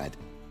Novigrad.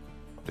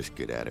 Let's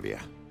get out of here.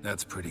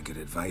 That's pretty good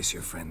advice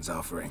your friend's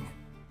offering.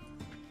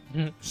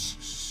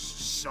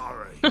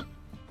 Sorry.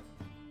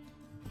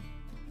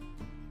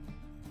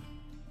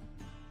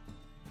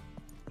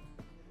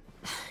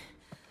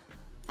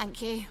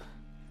 Thank you.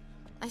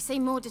 They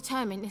seem more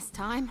determined this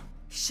time.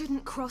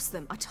 Shouldn't cross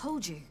them, I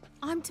told you.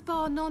 I'm to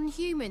bar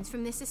non-humans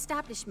from this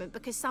establishment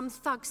because some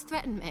thugs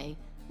threaten me.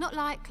 Not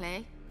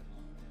likely.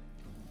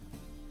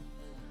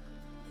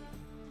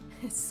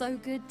 It's so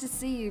good to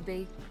see you,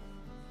 Bee.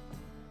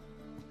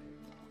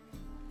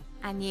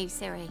 And you,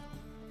 Ciri.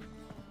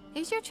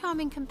 Who's your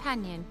charming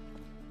companion?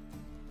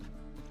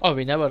 Oh,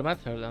 we never met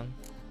her then.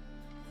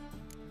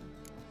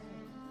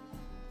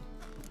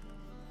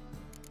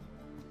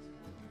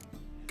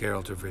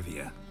 Geralt of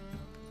Rivia.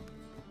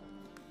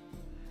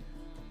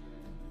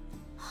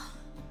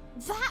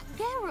 That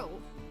Geralt!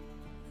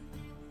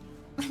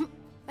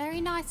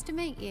 Very nice to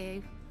meet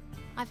you.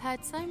 I've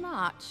heard so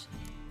much.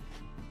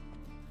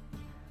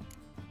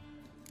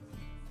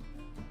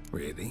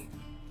 Really?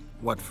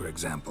 What, for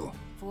example?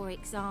 For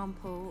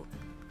example,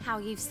 how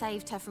you've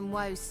saved her from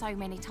woes so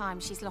many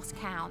times she's lost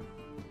count.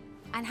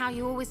 And how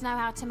you always know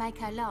how to make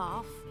her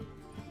laugh.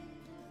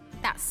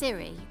 That's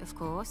Ciri, of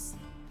course.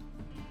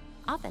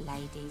 Other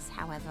ladies,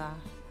 however...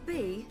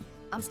 Bee,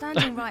 I'm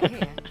standing right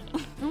here.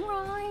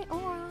 Alright,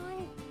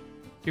 alright.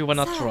 You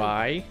wanna So,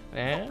 try?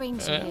 what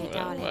brings you here,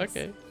 darlings?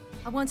 Okay.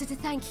 I wanted to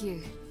thank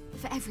you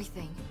for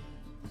everything.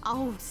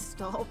 Oh,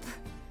 stop.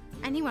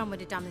 Anyone would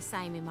have done the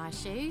same in my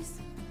shoes.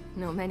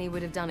 Not many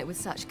would have done it with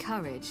such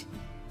courage.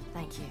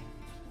 Thank you.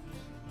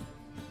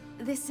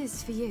 This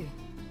is for you.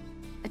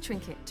 A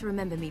trinket to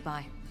remember me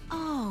by.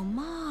 Oh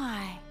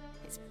my,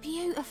 it's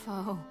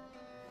beautiful.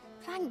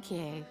 Thank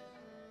you.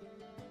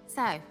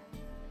 So,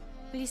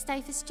 will you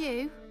stay for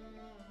stew?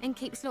 And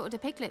keep slaughtered a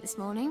piglet this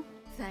morning?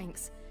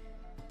 Thanks.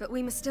 But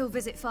we must still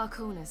visit Far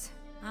Corners.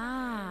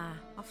 Ah,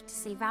 off to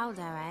see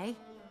Valdo, eh?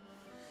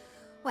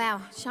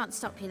 Well, shan't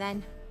stop you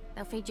then.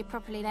 They'll feed you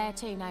properly there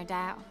too, no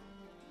doubt.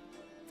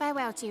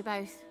 Farewell to you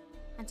both.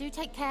 And do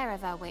take care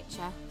of her,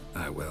 Witcher.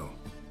 I will.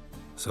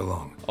 So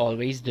long.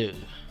 Always do.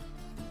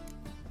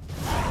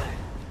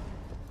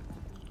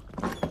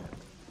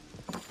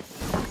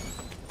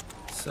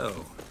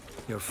 So,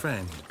 your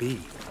friend, Bee.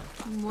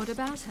 What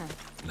about her?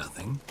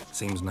 Nothing.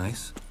 Seems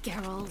nice.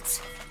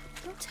 Geralt,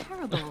 you're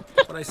terrible.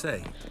 What'd I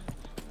say?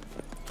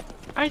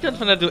 I don't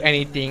wanna do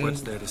anything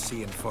What's there to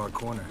see in Far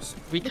Corners?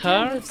 with The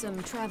camp her. of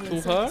some traveling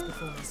To circus her?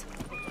 performers.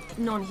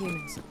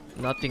 Non-humans.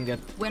 Nothing that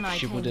When I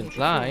she came wouldn't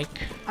here before,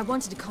 like. I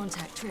wanted to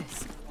contact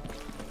Triss.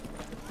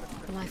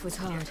 Life was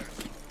hard.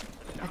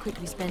 I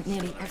quickly spent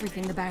nearly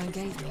everything the Baron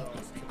gave me.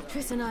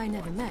 Triss and I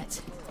never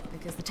met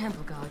because the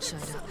temple guard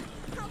showed up.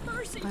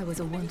 I was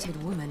a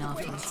wanted woman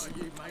afterwards.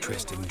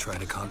 Triss didn't try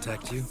to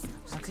contact you?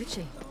 How could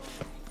she?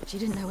 She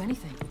didn't know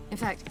anything. In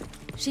fact,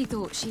 she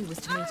thought she was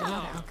to meet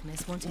another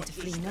alchemist wanting to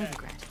flee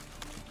Novigrad.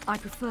 I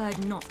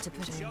preferred not to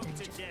put her in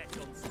danger.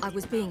 I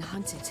was being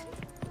hunted.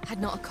 Had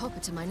not a copper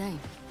to my name.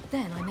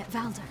 Then I met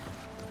Valdo.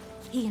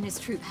 He and his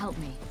troop helped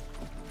me.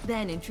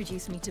 Then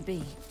introduced me to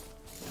Bee.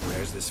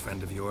 Where's this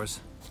friend of yours?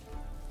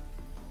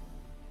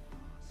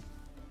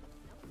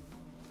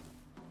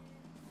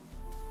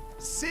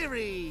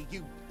 Ciri,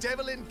 you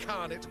devil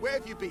incarnate, where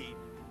have you been?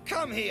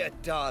 Come here,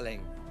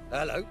 darling.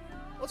 Hello.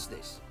 What's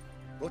this?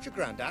 Brought your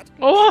granddad?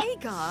 Oh,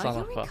 Agar, son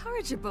of you're a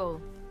incorrigible.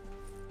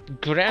 Allow me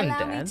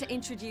granddad. to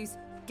introduce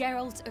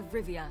Geralt of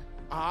Rivia.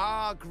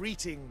 Ah,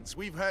 greetings.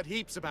 We've heard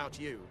heaps about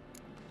you.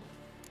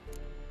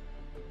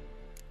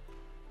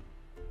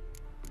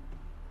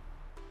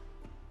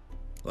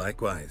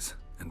 Likewise,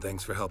 and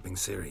thanks for helping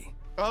Ciri.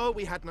 Oh,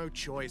 we had no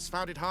choice.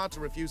 Found it hard to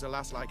refuse a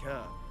lass like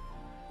her.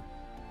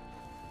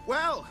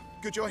 Well,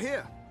 good you're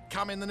here.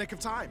 Come in the nick of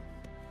time.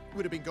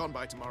 Would have been gone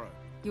by tomorrow.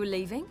 You're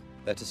leaving?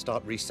 They're to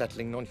start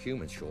resettling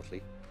non-humans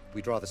shortly.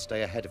 We'd rather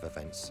stay ahead of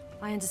events.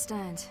 I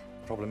understand.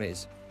 Problem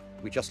is,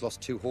 we just lost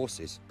 2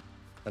 horses,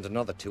 and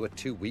another 2 are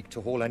too weak to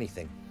haul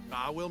anything.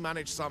 Ah, we'll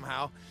manage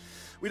somehow.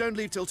 We don't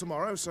leave till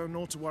tomorrow, so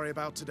naught to worry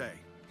about today.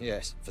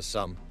 Yes, for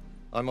some.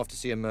 I'm off to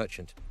see a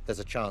merchant. There's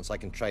a chance I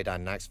can trade our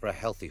nags for a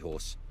healthy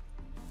horse.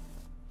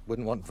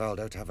 Wouldn't want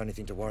Valdo to have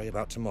anything to worry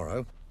about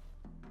tomorrow.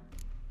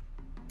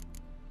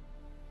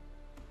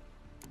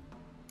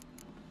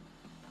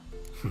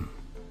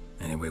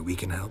 Any way we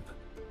can help?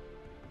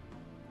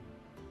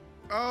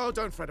 Oh,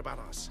 don't fret about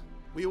us.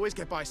 We always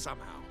get by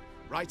somehow.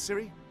 Right,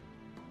 Ciri?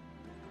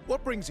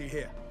 What brings you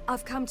here?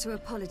 I've come to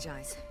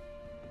apologize.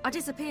 I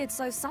disappeared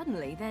so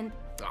suddenly, then...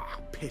 Ah,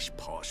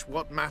 pish-posh.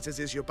 What matters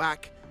is you're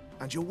back,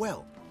 and you're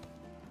well.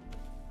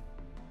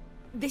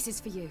 This is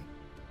for you.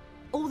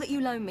 All that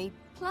you loan me,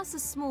 plus a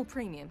small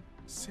premium.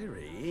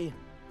 Ciri,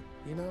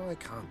 you know I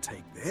can't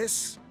take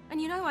this.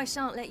 And you know I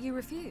shan't let you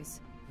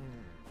refuse.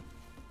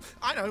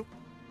 I know.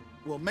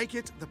 We'll make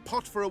it the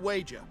pot for a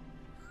wager.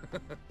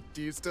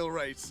 Do you still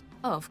race?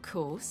 Of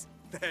course.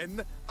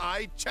 Then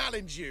I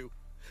challenge you.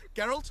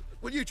 Geralt,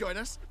 will you join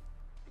us?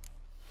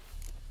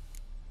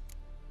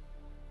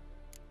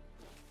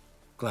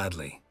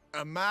 Gladly.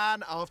 A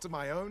man after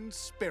my own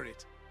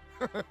spirit.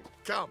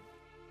 Come.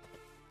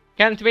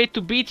 Can't wait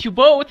to beat you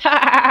both.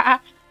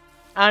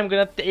 I'm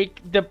gonna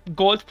take the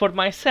gold for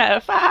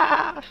myself.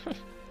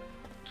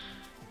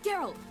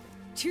 Geralt,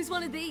 choose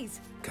one of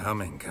these.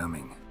 Coming.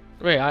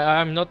 Wait,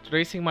 I'm not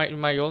racing my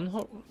own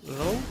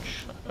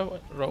roach?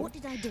 Roach? What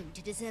did I do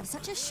to deserve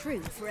such a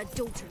shrew for a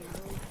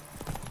daughter-in-law?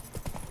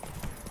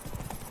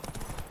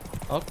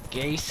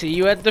 Okay, see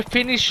you at the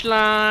finish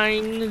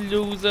line,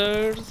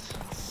 losers,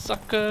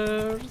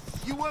 suckers.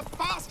 You were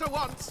faster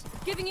once.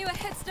 Giving you a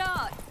head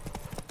start.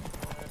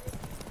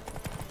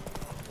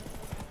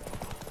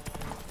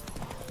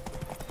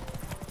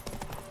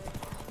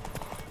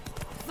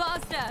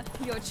 Faster,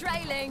 you're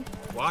trailing.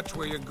 Watch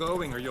where you're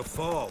going or you'll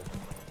fall.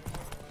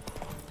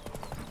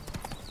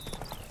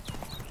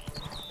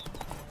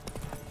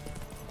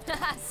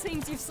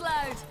 Seems you've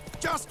slowed.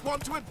 Just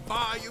want to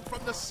admire you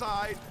from the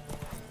side.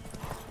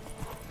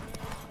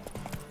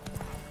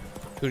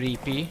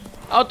 Creepy.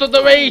 Out of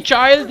the way,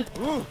 child!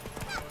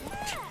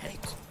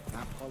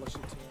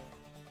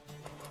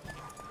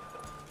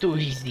 Too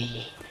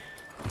easy.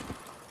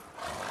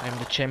 I'm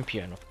the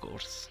champion, of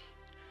course.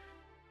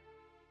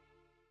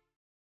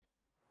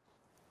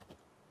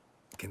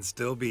 Can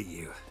still beat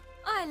you.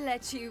 I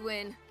let you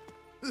win.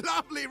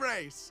 Lovely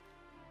race.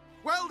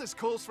 Well, this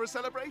calls for a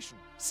celebration.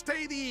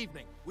 Stay the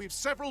evening. We've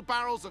several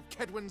barrels of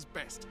Kedwen's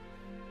best.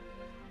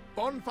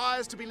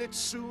 Bonfires to be lit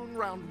soon,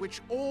 round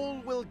which all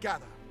will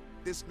gather.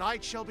 This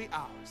night shall be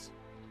ours.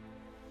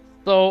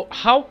 So,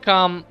 how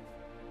come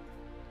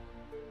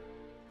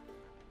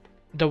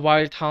the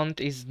Wild Hunt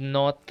is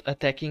not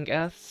attacking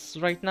us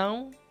right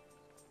now?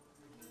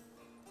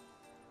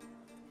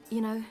 You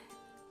know,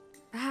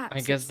 perhaps I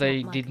guess it's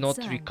they my did not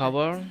concern,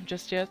 recover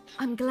just yet.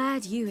 I'm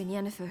glad you and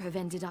Yennefer have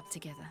ended up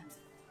together.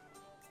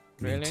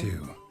 Really? Me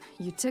too.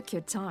 You took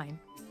your time.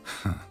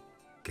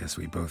 Guess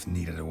we both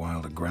needed a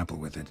while to grapple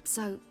with it.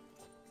 So,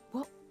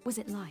 what was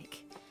it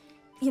like?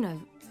 You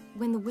know,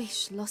 when the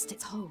wish lost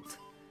its hold.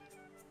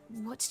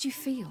 What did you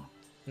feel?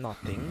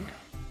 Nothing.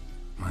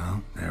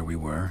 Well, there we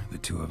were, the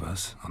two of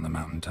us, on the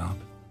mountaintop.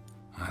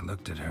 I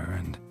looked at her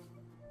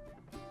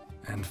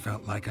and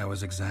felt like I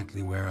was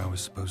exactly where I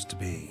was supposed to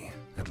be,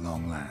 at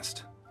long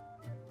last.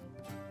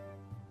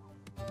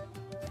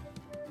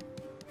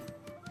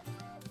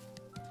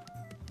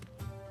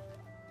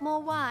 More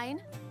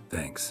wine?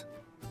 Thanks.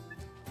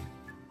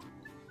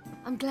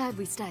 I'm glad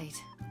we stayed.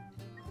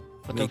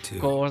 But Me of too.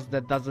 course,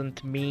 that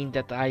doesn't mean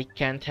that I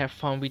can't have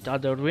fun with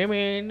other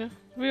women.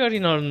 We are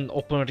in an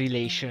open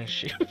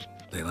relationship.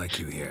 They like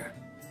you here.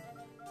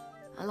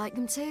 I like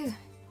them too.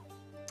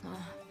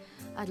 Oh,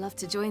 I'd love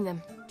to join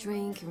them.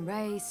 Drink and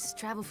race,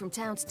 travel from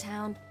town to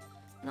town.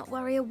 Not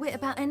worry a whit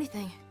about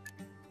anything.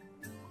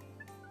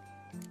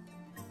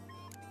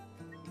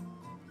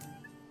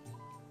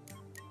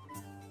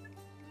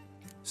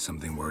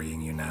 Something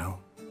worrying you now?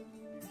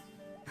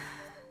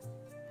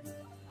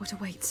 What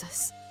awaits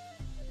us?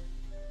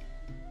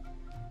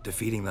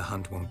 Defeating the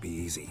hunt won't be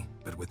easy,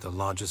 but with the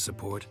Lodge's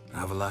support,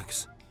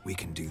 Avalax, we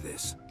can do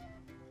this.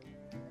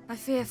 I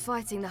fear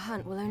fighting the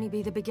hunt will only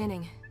be the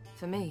beginning.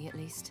 For me, at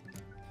least.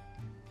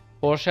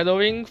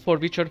 Foreshadowing for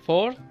Witcher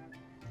 4?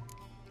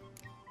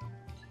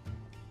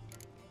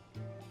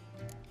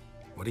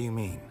 What do you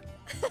mean?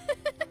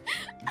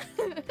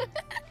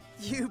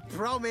 You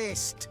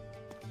promised.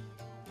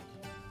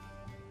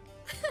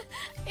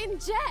 In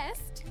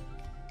jest?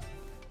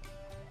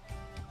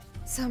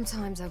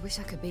 Sometimes I wish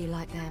I could be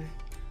like them.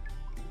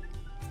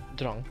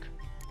 Drunk.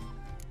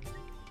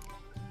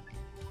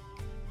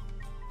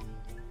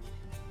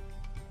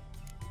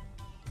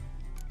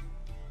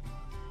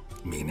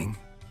 Meaning?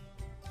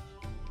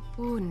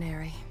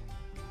 Ordinary.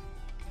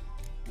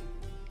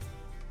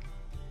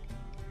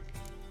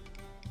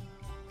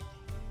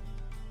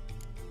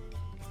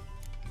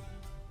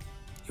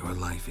 Your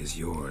life is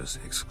yours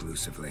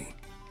exclusively.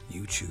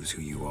 You choose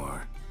who you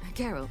are.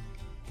 Geralt,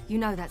 you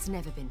know that's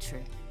never been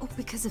true. All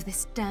because of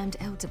this damned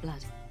elder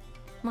blood.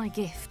 My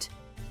gift.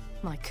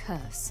 My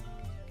curse.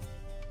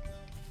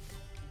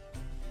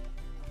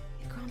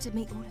 It granted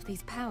me all of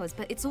these powers,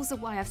 but it's also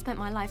why I've spent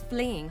my life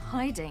fleeing,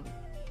 hiding.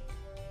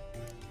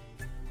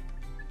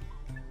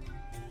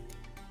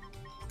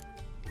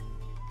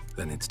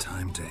 Then it's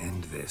time to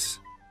end this.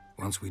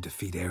 Once we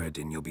defeat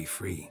Eredin, you'll be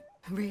free.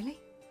 Really?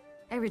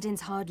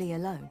 Eredin's hardly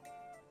alone.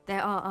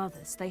 There are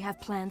others. They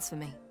have plans for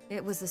me.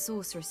 It was the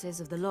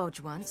sorceresses of the Lodge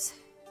once.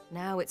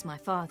 Now it's my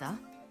father.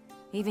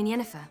 Even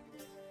Yennefer.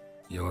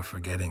 You're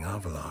forgetting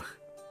Avallac'h.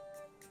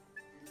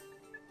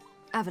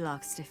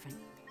 Avallac'h's different.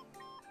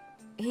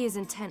 He is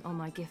intent on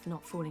my gift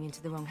not falling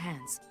into the wrong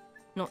hands.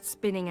 Not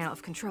spinning out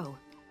of control.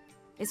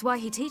 It's why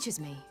he teaches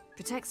me,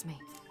 protects me.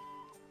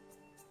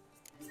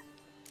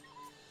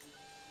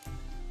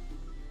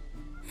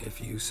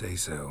 If you say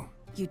so.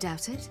 You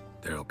doubt it?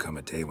 There'll come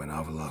a day when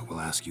Avallac'h will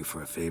ask you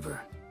for a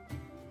favor.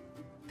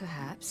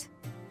 Perhaps.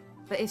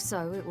 But if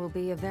so, it will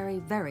be a very,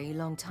 very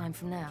long time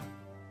from now.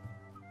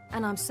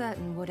 And I'm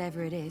certain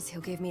whatever it is,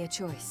 he'll give me a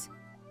choice.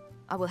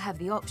 I will have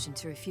the option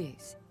to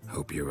refuse.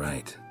 Hope you're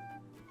right.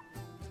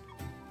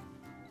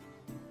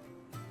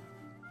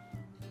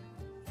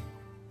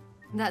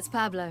 That's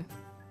Pablo.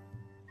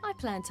 I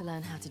plan to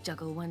learn how to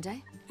juggle one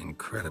day.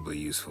 Incredibly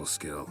useful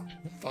skill.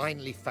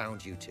 Finally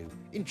found you two.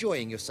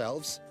 Enjoying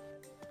yourselves?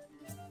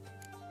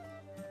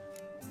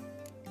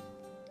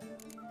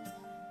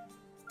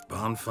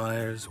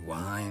 Bonfires,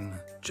 wine,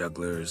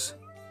 jugglers.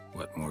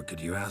 What more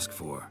could you ask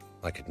for?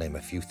 I could name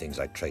a few things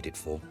I'd trade it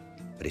for,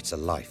 but it's a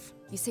life.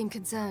 You seem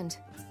concerned.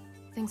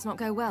 Things not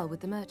go well with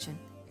the merchant.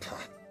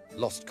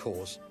 Lost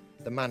cause.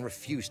 The man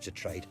refused to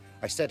trade.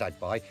 I said I'd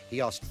buy.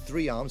 He asked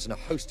 3 arms and a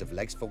host of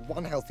legs for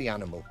 1 healthy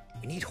animal.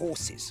 We need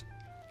horses,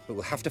 but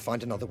we'll have to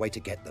find another way to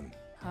get them.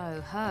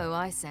 Ho ho,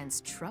 I sense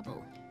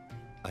trouble.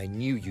 I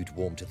knew you'd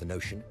warm to the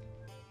notion.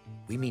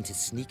 We mean to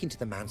sneak into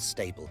the man's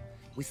stable.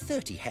 With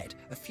 30 head,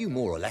 a few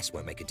more or less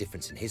won't make a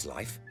difference in his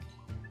life.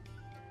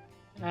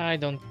 I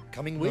don't...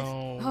 Coming with?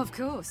 know. Of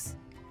course.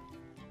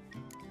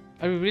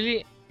 I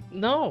really...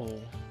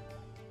 No.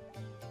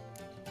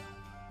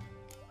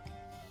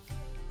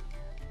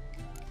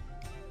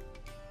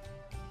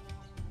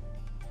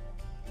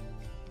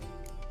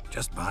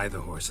 Just buy the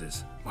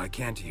horses. Why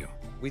can't you?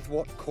 With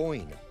what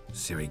coin?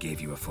 Ciri gave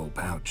you a full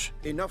pouch.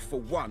 Enough for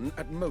 1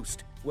 at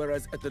most,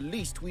 whereas at the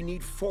least we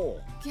need 4.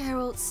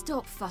 Geralt,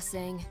 stop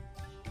fussing.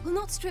 We'll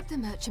not strip the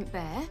merchant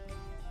bare.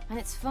 And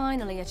it's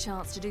finally a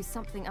chance to do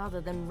something other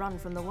than run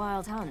from the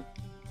wild hunt.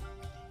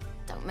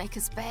 Don't make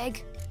us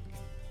beg.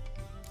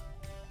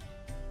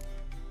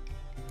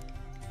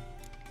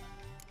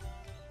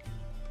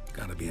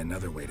 Gotta be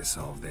another way to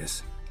solve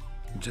this.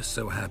 Just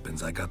so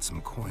happens I got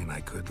some coin I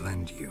could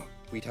lend you.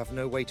 We'd have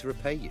no way to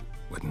repay you.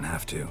 Wouldn't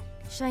have to.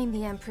 Shame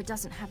the Emperor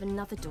doesn't have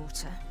another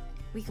daughter.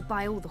 We could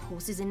buy all the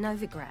horses in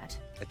Novigrad.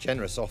 A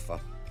generous offer,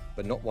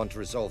 but not one to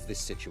resolve this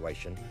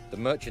situation. The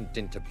merchant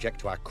didn't object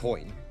to our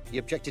coin. He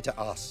objected to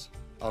us.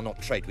 I'll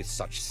not trade with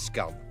such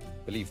scum.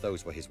 Believe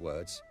those were his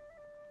words.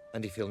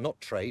 And if he'll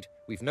not trade,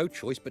 we've no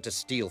choice but to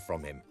steal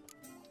from him.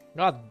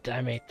 God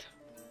damn it.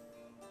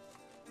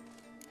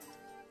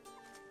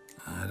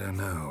 I don't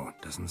know.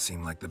 Doesn't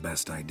seem like the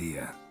best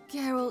idea.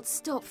 Geralt,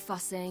 stop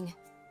fussing.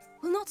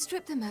 We'll not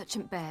strip the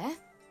merchant bare.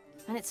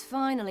 And it's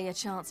finally a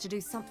chance to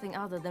do something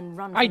other than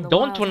run I from the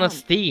don't wild wanna hunt.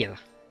 steal.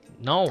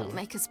 No. Don't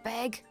make us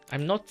beg.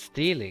 I'm not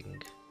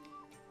stealing.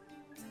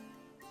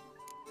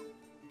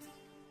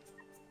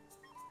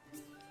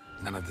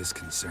 None of this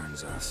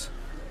concerns us.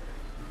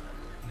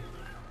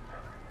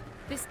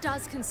 This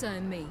does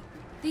concern me.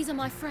 These are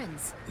my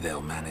friends.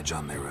 They'll manage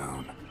on their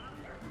own.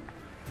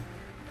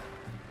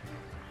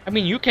 I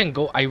mean, you can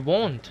go. I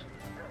won't.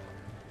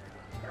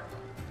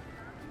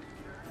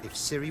 If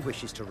Ciri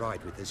wishes to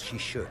ride with us, she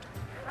should.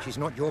 She's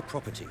not your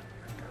property.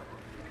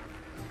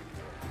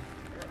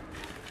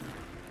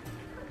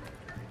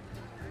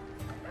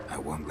 I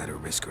won't let her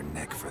risk her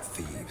neck for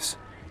thieves.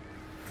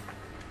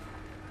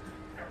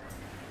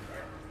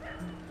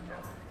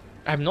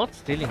 I'm not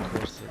stealing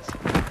horses.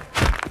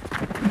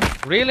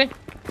 Really?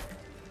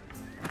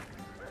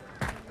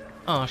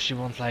 Oh, she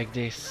won't like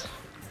this.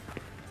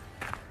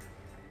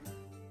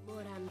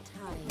 But I'm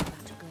tired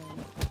of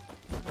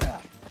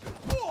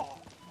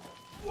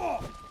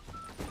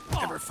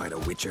going. Ever fight a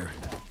witcher?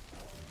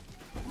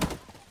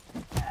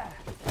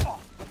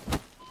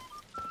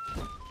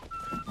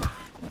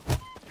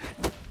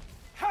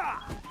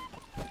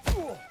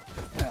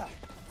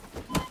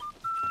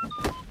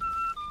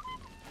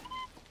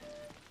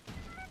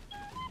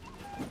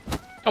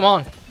 Come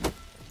on.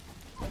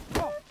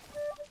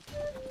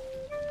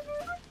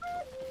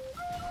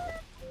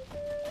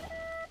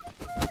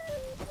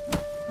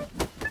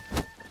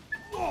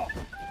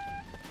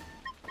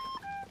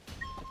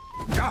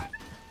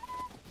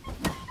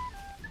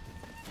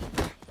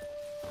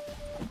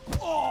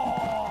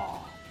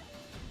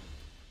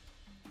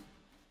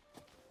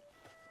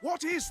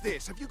 What is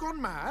this? Have you gone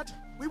mad?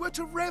 We were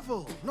to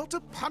revel, not to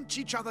punch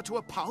each other to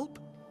a pulp.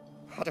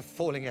 Had a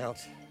falling out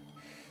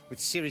with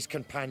Ciri's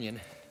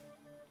companion.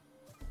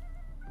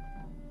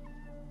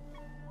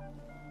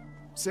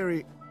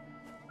 Ciri,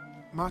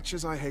 much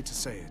as I hate to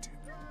say it,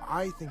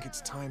 I think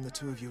it's time the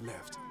two of you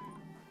left.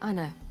 I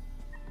know.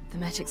 The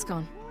magic's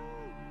gone.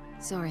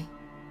 Sorry.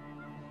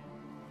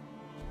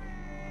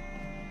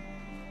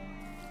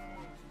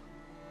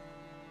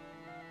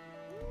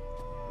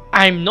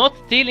 I'm not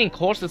stealing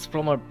horses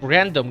from a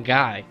random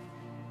guy.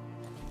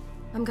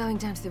 I'm going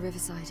down to the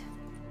riverside.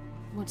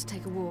 Want to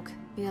take a walk,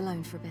 be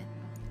alone for a bit.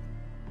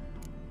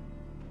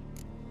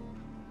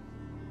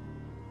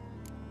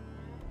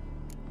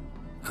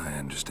 I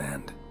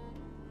understand.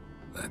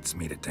 Let's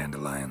meet at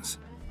Dandelion's.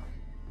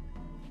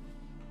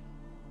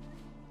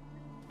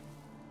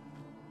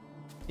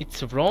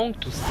 It's wrong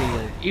to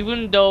steal,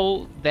 even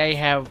though they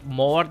have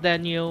more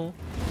than you.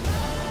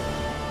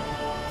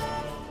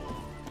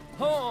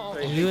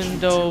 Even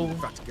though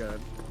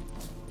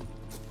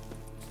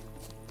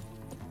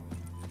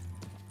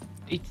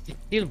it's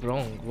still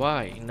wrong.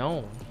 Why?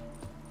 No.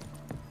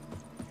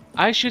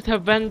 I should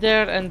have went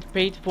there and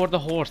paid for the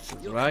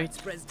horses, right?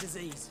 Spreads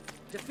disease,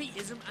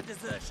 defeatism, and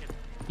desertion.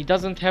 He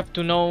doesn't have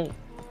to know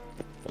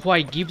who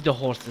I give the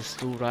horses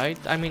to, right?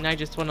 I mean, I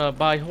just wanna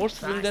buy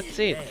horses and that's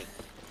it.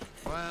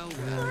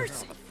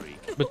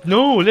 But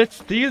no, let's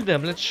steal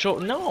them. Let's show.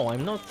 No,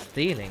 I'm not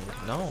stealing.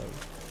 No,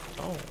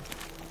 no.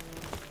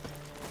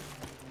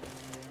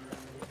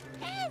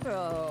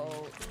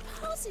 Harold,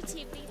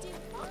 positively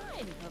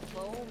divine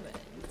performance.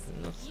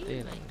 I'm not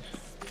stealing.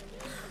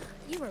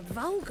 You're a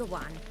vulgar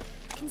one.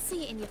 I can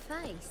see it in your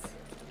face.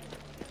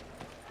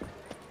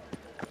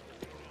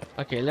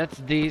 Okay,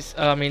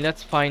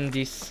 let's find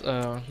this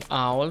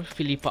owl,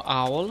 Philippa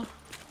owl.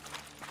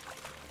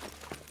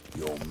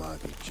 Your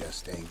monkey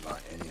just ain't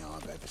like any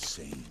I've ever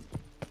seen.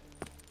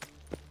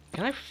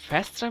 Can I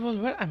fast travel?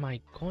 Where am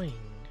I going?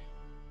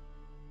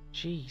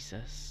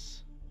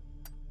 Jesus.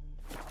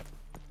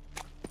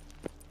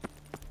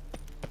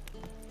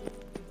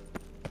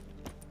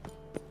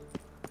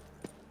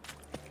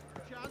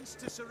 Chance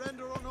to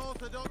surrender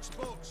unorthodox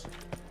books.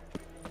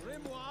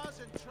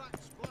 Grimoires and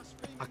tracts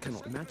blaspheming. I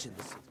cannot imagine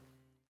this.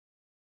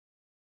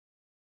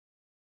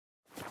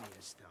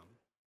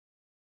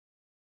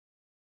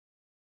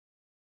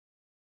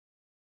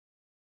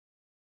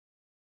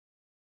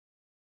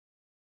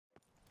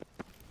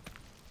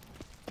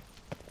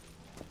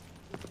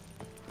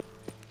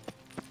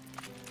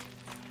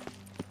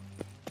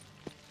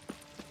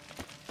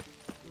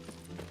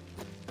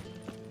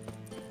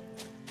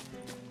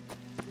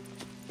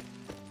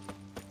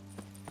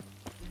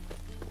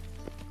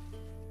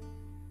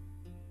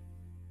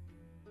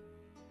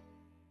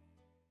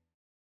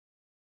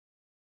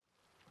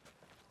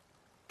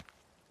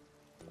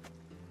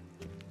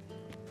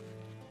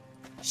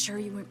 Sure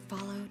you weren't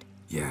followed?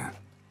 Yeah.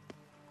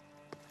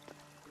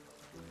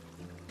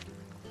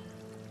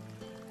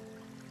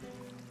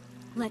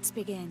 Let's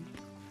begin.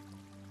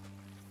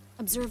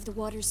 Observe the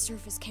water's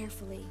surface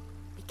carefully.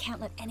 We can't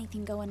let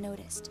anything go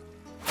unnoticed.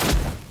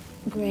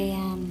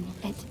 Graham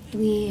et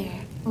Dwyer,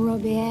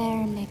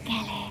 Robert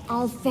Mekele,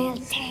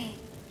 Alfelte.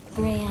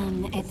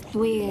 Graham et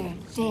Dwyer,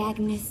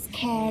 Deagnis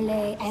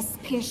Kerle,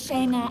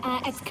 Espirshena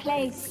a et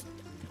Clates.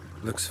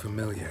 Looks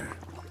familiar.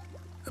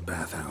 A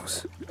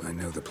bathhouse. I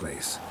know the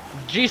place.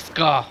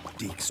 Jiska.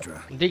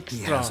 Dijkstra. Dijkstra.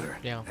 He has her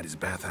Yeah. at his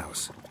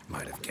bathhouse.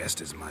 Might have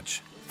guessed as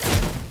much.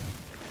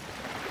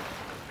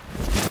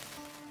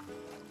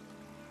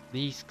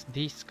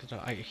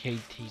 Dijkstra. I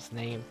hate his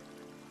name.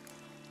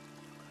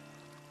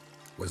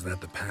 Was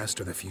that the past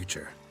or the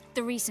future?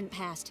 The recent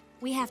past.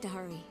 We have to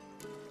hurry.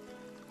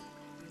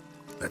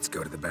 Let's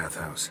go to the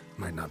bathhouse.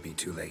 Might not be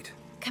too late.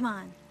 Come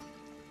on.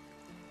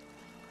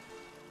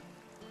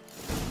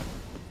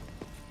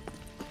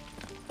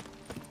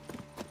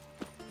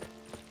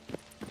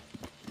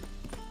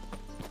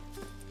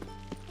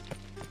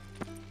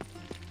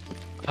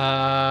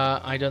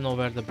 I don't know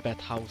where the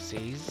bathhouse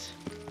is.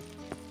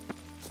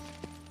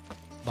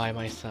 By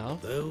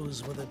myself.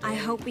 Those were the days. I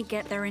hope we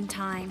get there in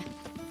time.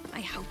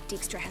 I hope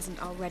Dijkstra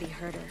hasn't already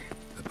hurt her.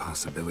 The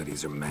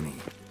possibilities are many.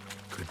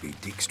 Could be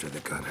Dijkstra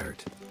that got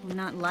hurt. Well,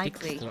 not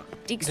likely.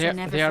 Dijkstra They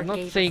never are forgave not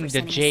her saying for the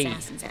sending J.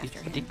 assassins after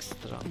It's him.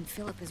 Dijkstra. And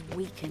Philip is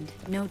weakened,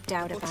 no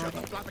doubt about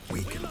it.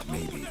 Weakened,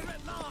 maybe,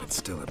 but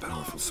still a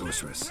powerful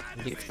sorceress.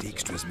 If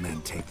Dijkstra's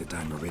men take the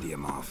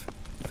Dimeridium off,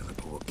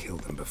 Philippa will kill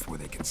them before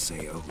they can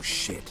say, oh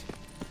shit.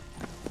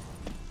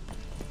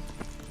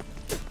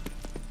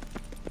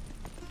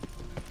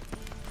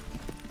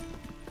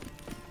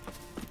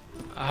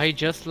 I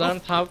just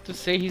learned how to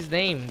say his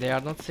name. They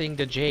are not saying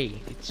the J.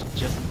 It's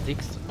just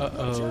Dijkstra.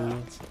 Uh-oh.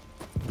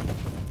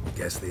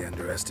 Guess they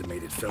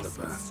underestimated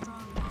Philippa.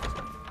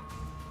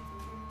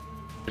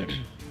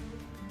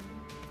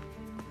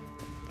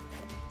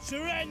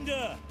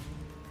 Surrender!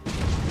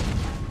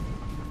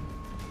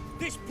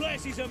 This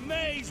place is a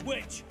maze,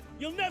 witch!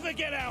 You'll never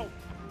get out!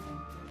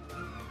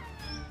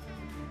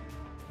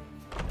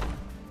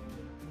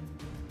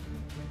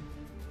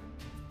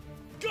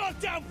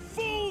 Goddamn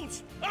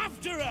fools!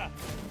 After her!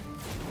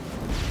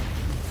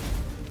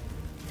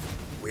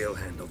 We'll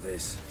handle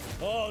this.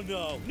 Oh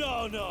no,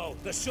 no, no!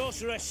 The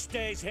sorceress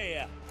stays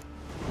here!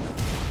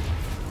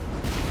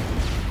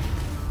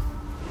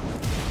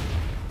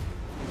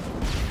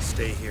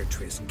 Stay here,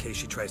 Triss, in case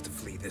she tries to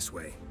flee this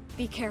way.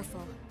 Be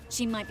careful.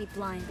 She might be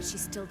blind, but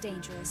she's still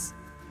dangerous.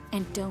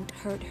 And don't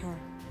hurt her.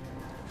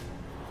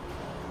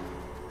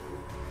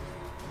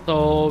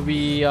 So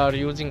we are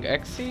using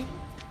Exi?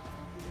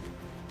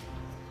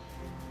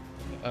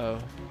 Oh.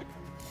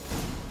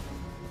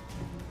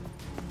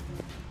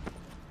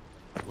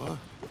 What?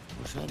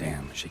 What's that?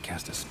 Damn, she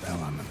cast a spell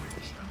on them.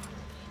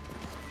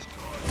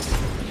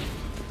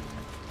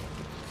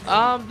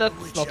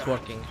 That's not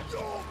working.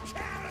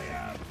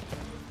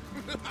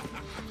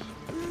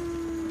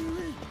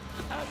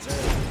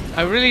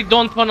 I really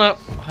don't wanna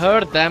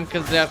hurt them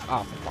because they're.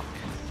 Oh, fuck.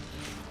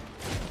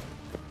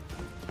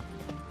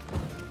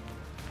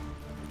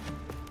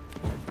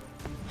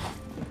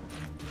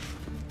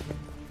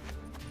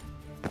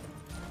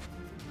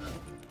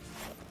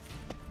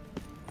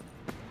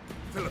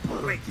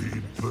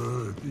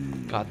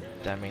 God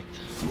damn it.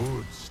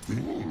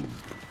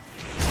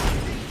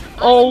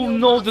 Oh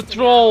no, the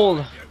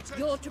troll!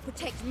 You're to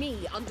protect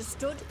me,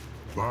 understood?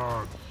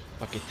 Fuck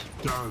it.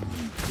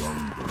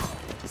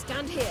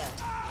 Stand here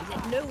and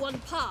let no one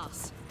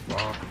pass.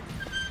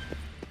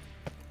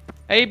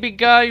 Hey big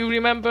guy, you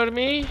remember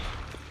me?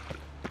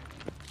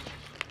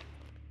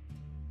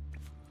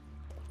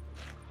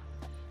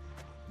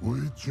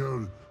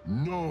 Witcher,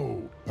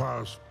 no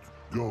past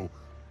go.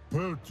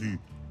 Bertie,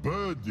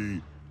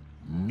 birdie,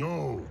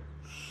 no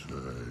say.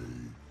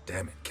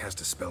 Damn it,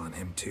 cast a spell on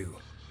him too.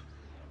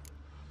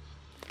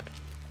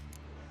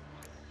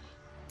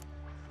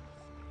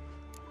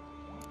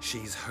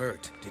 She's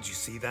hurt. Did you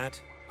see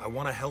that? I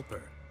want to help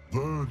her.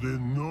 Birdie,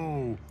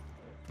 no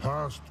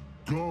past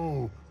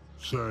go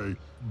say,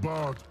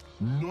 but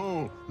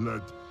no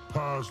let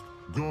past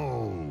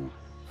go.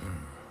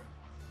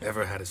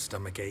 Ever had a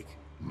stomach ache?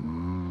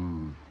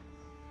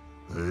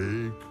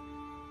 Ache?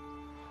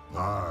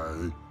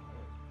 Aye.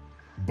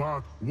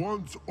 But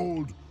once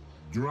old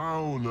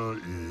drowner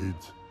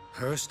eat.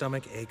 Her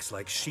stomach aches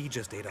like she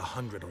just ate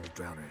 100 old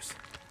drowners.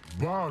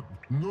 But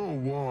no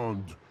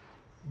want.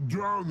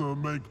 Drowner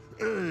make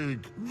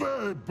ache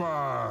very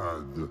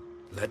bad.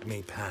 Let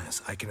me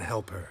pass. I can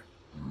help her.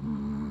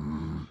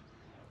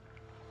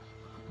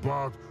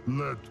 But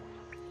let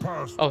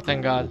pass. Oh,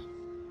 thank God.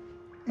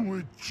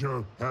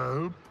 Witcher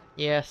help?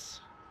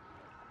 Yes.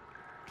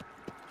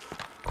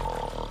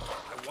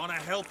 I want to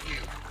help you.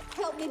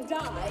 Help me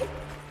die?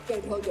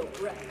 Don't hold your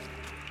breath.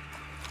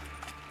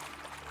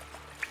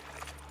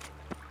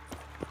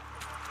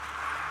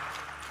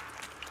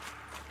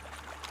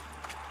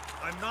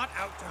 I'm not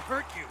out to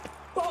hurt you.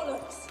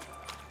 Bollocks!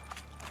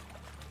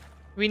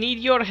 We need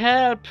your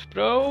help,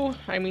 bro.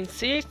 I mean,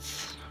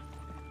 sis.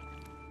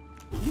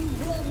 You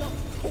will not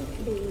take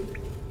me.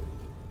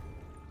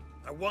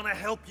 I want to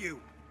help you.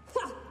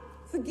 Ha!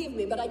 Forgive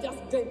me, but I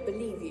just don't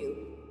believe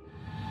you.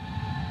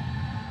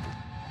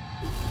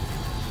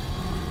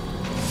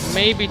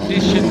 Maybe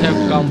this should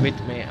have come with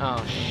me.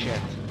 Oh shit.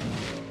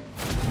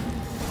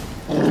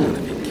 You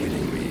gotta be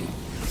kidding me.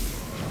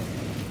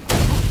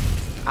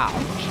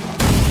 Ouch.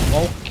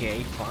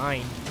 Okay,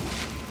 fine.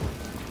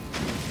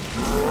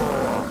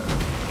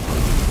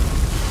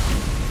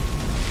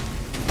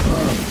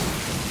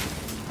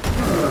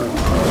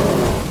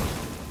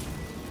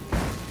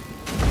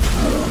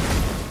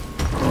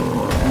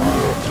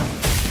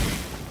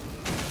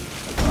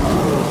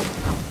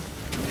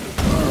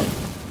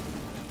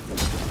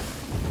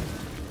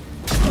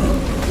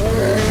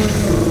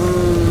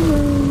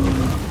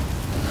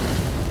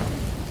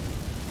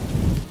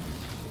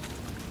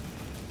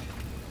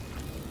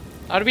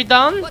 Are we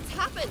done? What's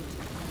happened?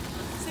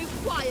 So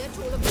quiet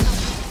all of a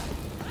sudden.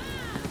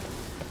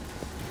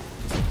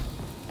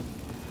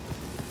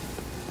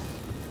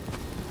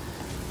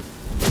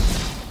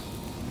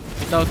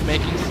 Without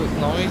making some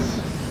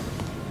noise.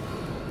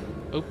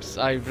 Oops,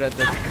 I read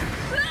that.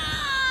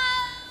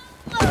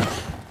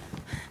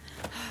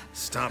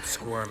 Stop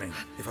squirming.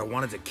 If I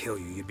wanted to kill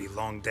you, you'd be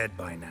long dead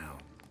by now.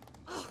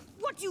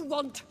 What do you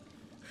want?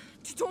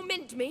 To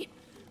torment me?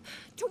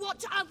 To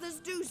watch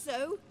others do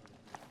so?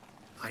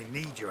 I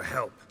need your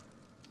help.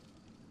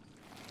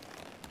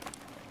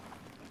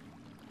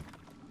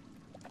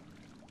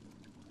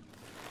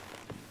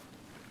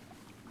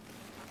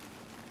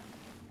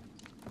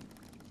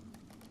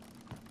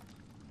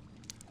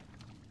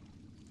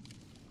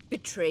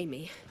 Betray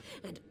me,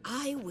 and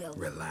I will.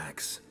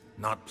 Relax.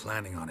 Not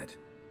planning on it.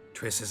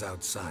 Triss is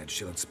outside.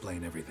 She'll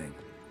explain everything.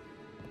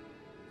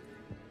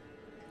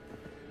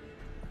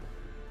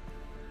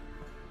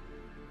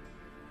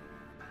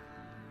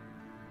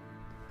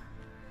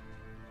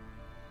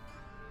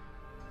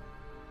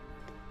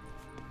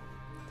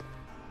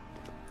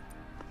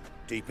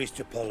 Deepest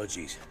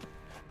apologies,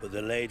 but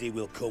the lady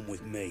will come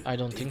with me. I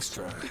don't think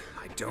so.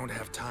 I don't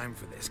have time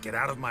for this. Get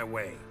out of my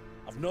way.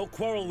 I've no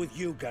quarrel with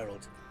you,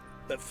 Geralt,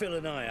 but Phil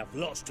and I have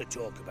lots to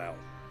talk about.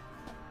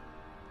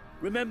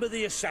 Remember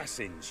the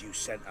assassins you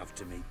sent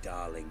after me,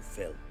 darling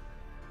Phil?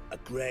 A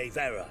grave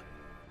error.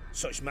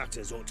 Such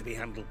matters ought to be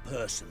handled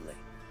personally,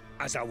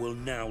 as I will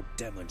now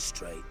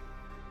demonstrate.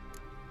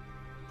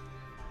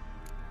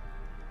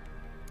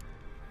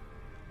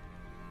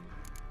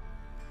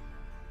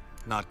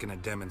 Not gonna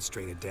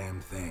demonstrate a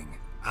damn thing.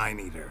 I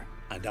need her.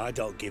 And I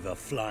don't give a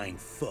flying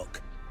fuck.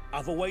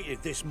 I've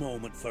awaited this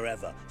moment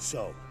forever,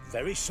 so,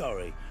 very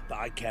sorry, but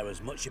I care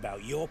as much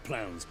about your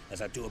plans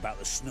as I do about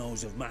the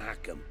snows of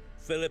Mahakam.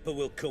 Philippa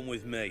will come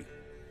with me,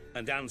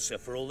 and answer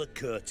for all the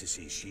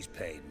courtesies she's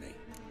paid me.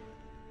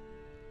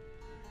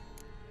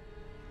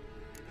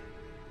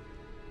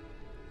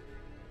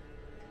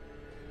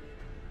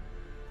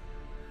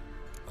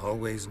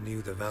 Always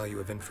knew the value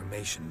of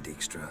information,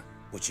 Dijkstra.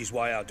 Which is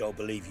why I don't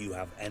believe you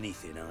have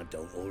anything I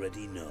don't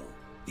already know.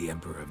 The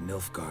Emperor of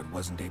Nilfgaard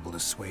wasn't able to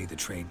sway the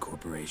Trade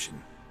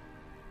Corporation.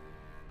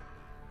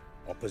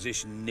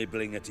 Opposition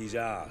nibbling at his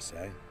arse,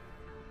 eh?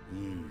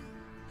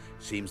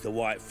 Seems the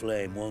White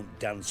Flame won't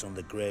dance on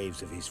the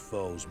graves of his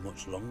foes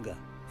much longer.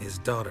 His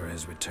daughter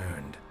has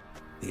returned.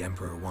 The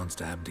Emperor wants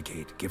to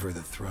abdicate, give her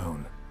the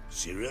throne.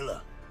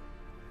 Cirilla?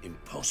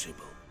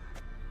 Impossible.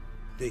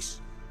 This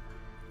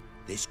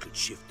could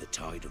shift the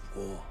tide of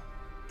war.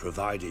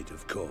 Provided,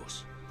 of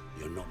course,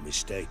 you're not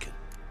mistaken.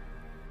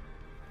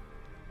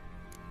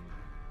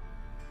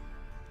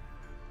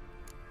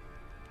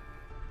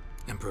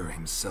 Emperor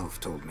himself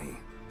told me.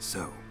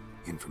 So,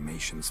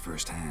 information's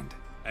firsthand.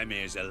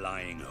 Emir's a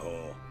lying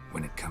whore.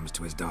 When it comes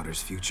to his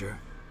daughter's future,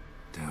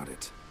 doubt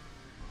it.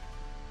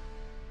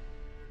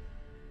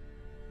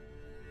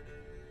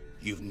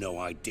 You've no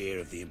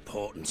idea of the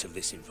importance of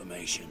this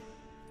information.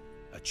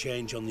 A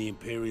change on the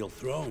Imperial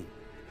throne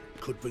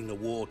could bring the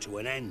war to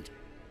an end.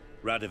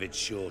 Radovid's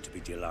sure to be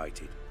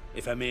delighted.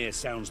 If Emir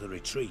sounds the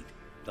retreat,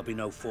 there'll be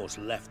no force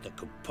left that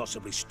could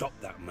possibly stop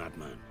that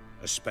madman.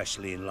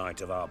 Especially in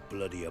light of our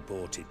bloody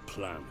aborted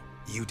plan.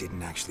 You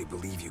didn't actually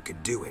believe you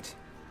could do it.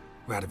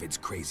 Radovid's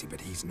crazy,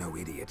 but he's no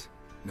idiot.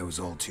 Knows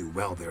all too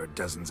well there are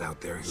dozens out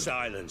there who—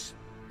 Silence.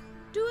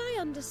 Do I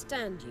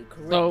understand you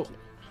correctly? So,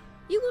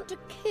 you want to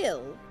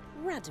kill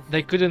Radovid?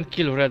 they couldn't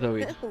kill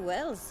Radovid.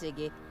 Well,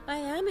 Siggy, I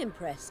am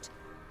impressed.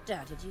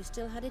 Doubted you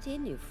still had it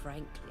in you,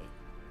 frankly.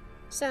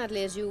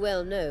 Sadly, as you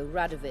well know,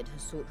 Radovid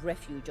has sought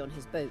refuge on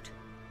his boat.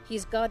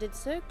 He's guarded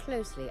so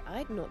closely,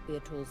 I'd not be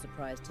at all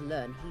surprised to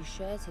learn he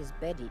shares his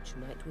bed each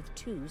night with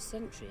 2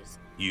 sentries.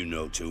 You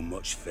know too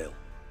much, Phil.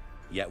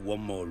 Yet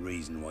one more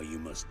reason why you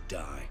must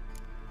die.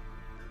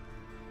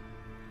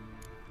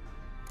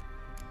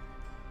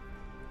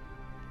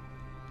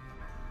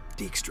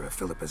 Dijkstra,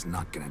 Philippa's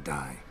not gonna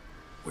die.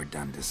 We're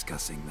done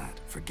discussing that.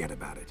 Forget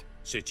about it.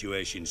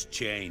 Situation's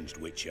changed,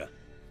 Witcher.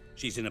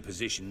 She's in a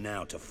position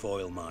now to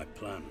foil my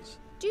plans.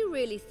 Do you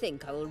really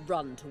think I will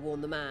run to warn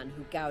the man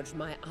who gouged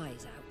my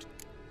eyes out?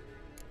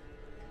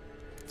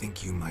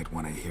 Think you might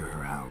want to hear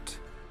her out.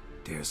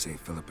 Dare say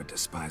Philippa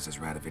despises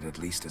Radovid at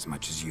least as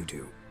much as you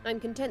do. I'm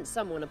content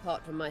someone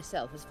apart from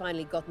myself has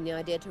finally gotten the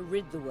idea to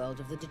rid the world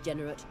of the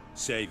degenerate.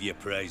 Save your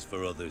praise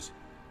for others.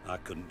 I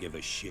couldn't give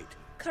a shit.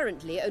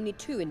 Currently, only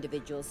 2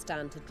 individuals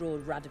stand to draw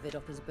Radovid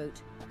off his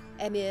boat.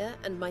 Emir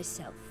and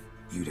myself.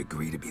 You'd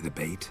agree to be the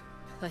bait?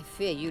 I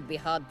fear you'd be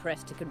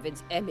hard-pressed to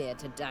convince Emir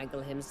to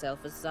dangle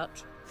himself as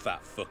such.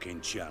 Fat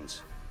fucking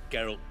chance.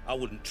 Geralt, I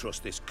wouldn't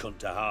trust this cunt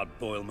to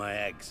hard-boil my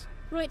eggs.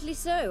 Rightly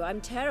so, I'm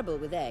terrible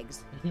with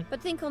eggs. But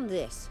think on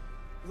this.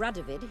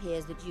 Radovid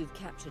hears that you've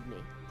captured me.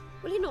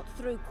 Will he not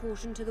throw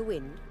caution to the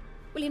wind?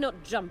 Will he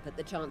not jump at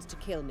the chance to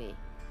kill me,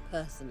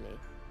 personally,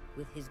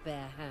 with his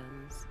bare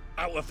hands?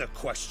 Out of the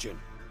question.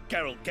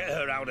 Geralt, get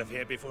her out of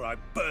here before I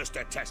burst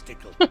her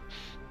testicle.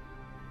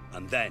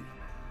 And then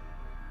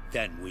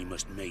we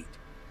must meet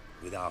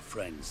with our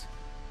friends.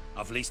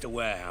 I've leased a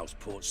warehouse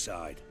port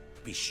side.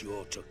 Be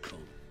sure to come.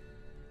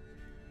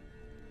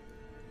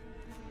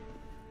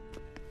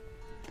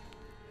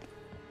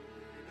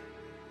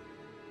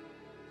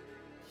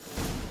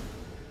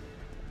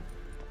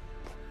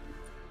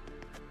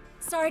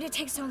 Sorry to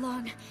take so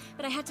long,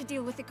 but I had to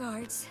deal with the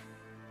guards.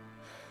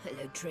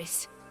 Hello,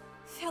 Triss.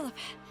 Philip,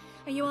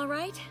 are you all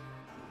right?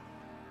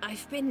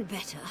 I've been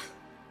better.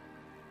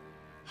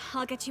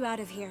 I'll get you out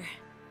of here.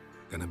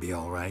 Gonna be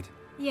all right?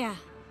 Yeah.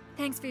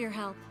 Thanks for your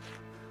help.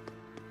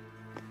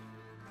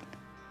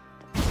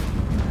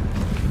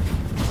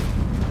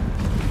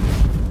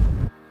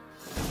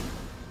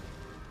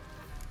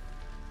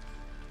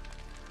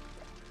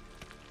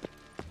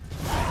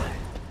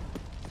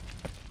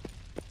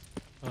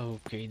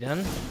 Okay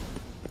then.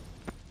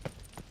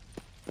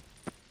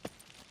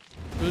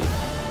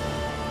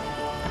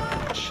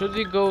 Should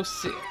we go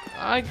see?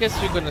 I guess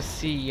we're gonna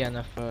see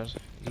Yennefer.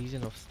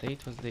 Reason of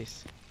state was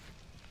this.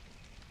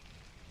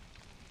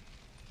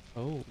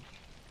 Oh.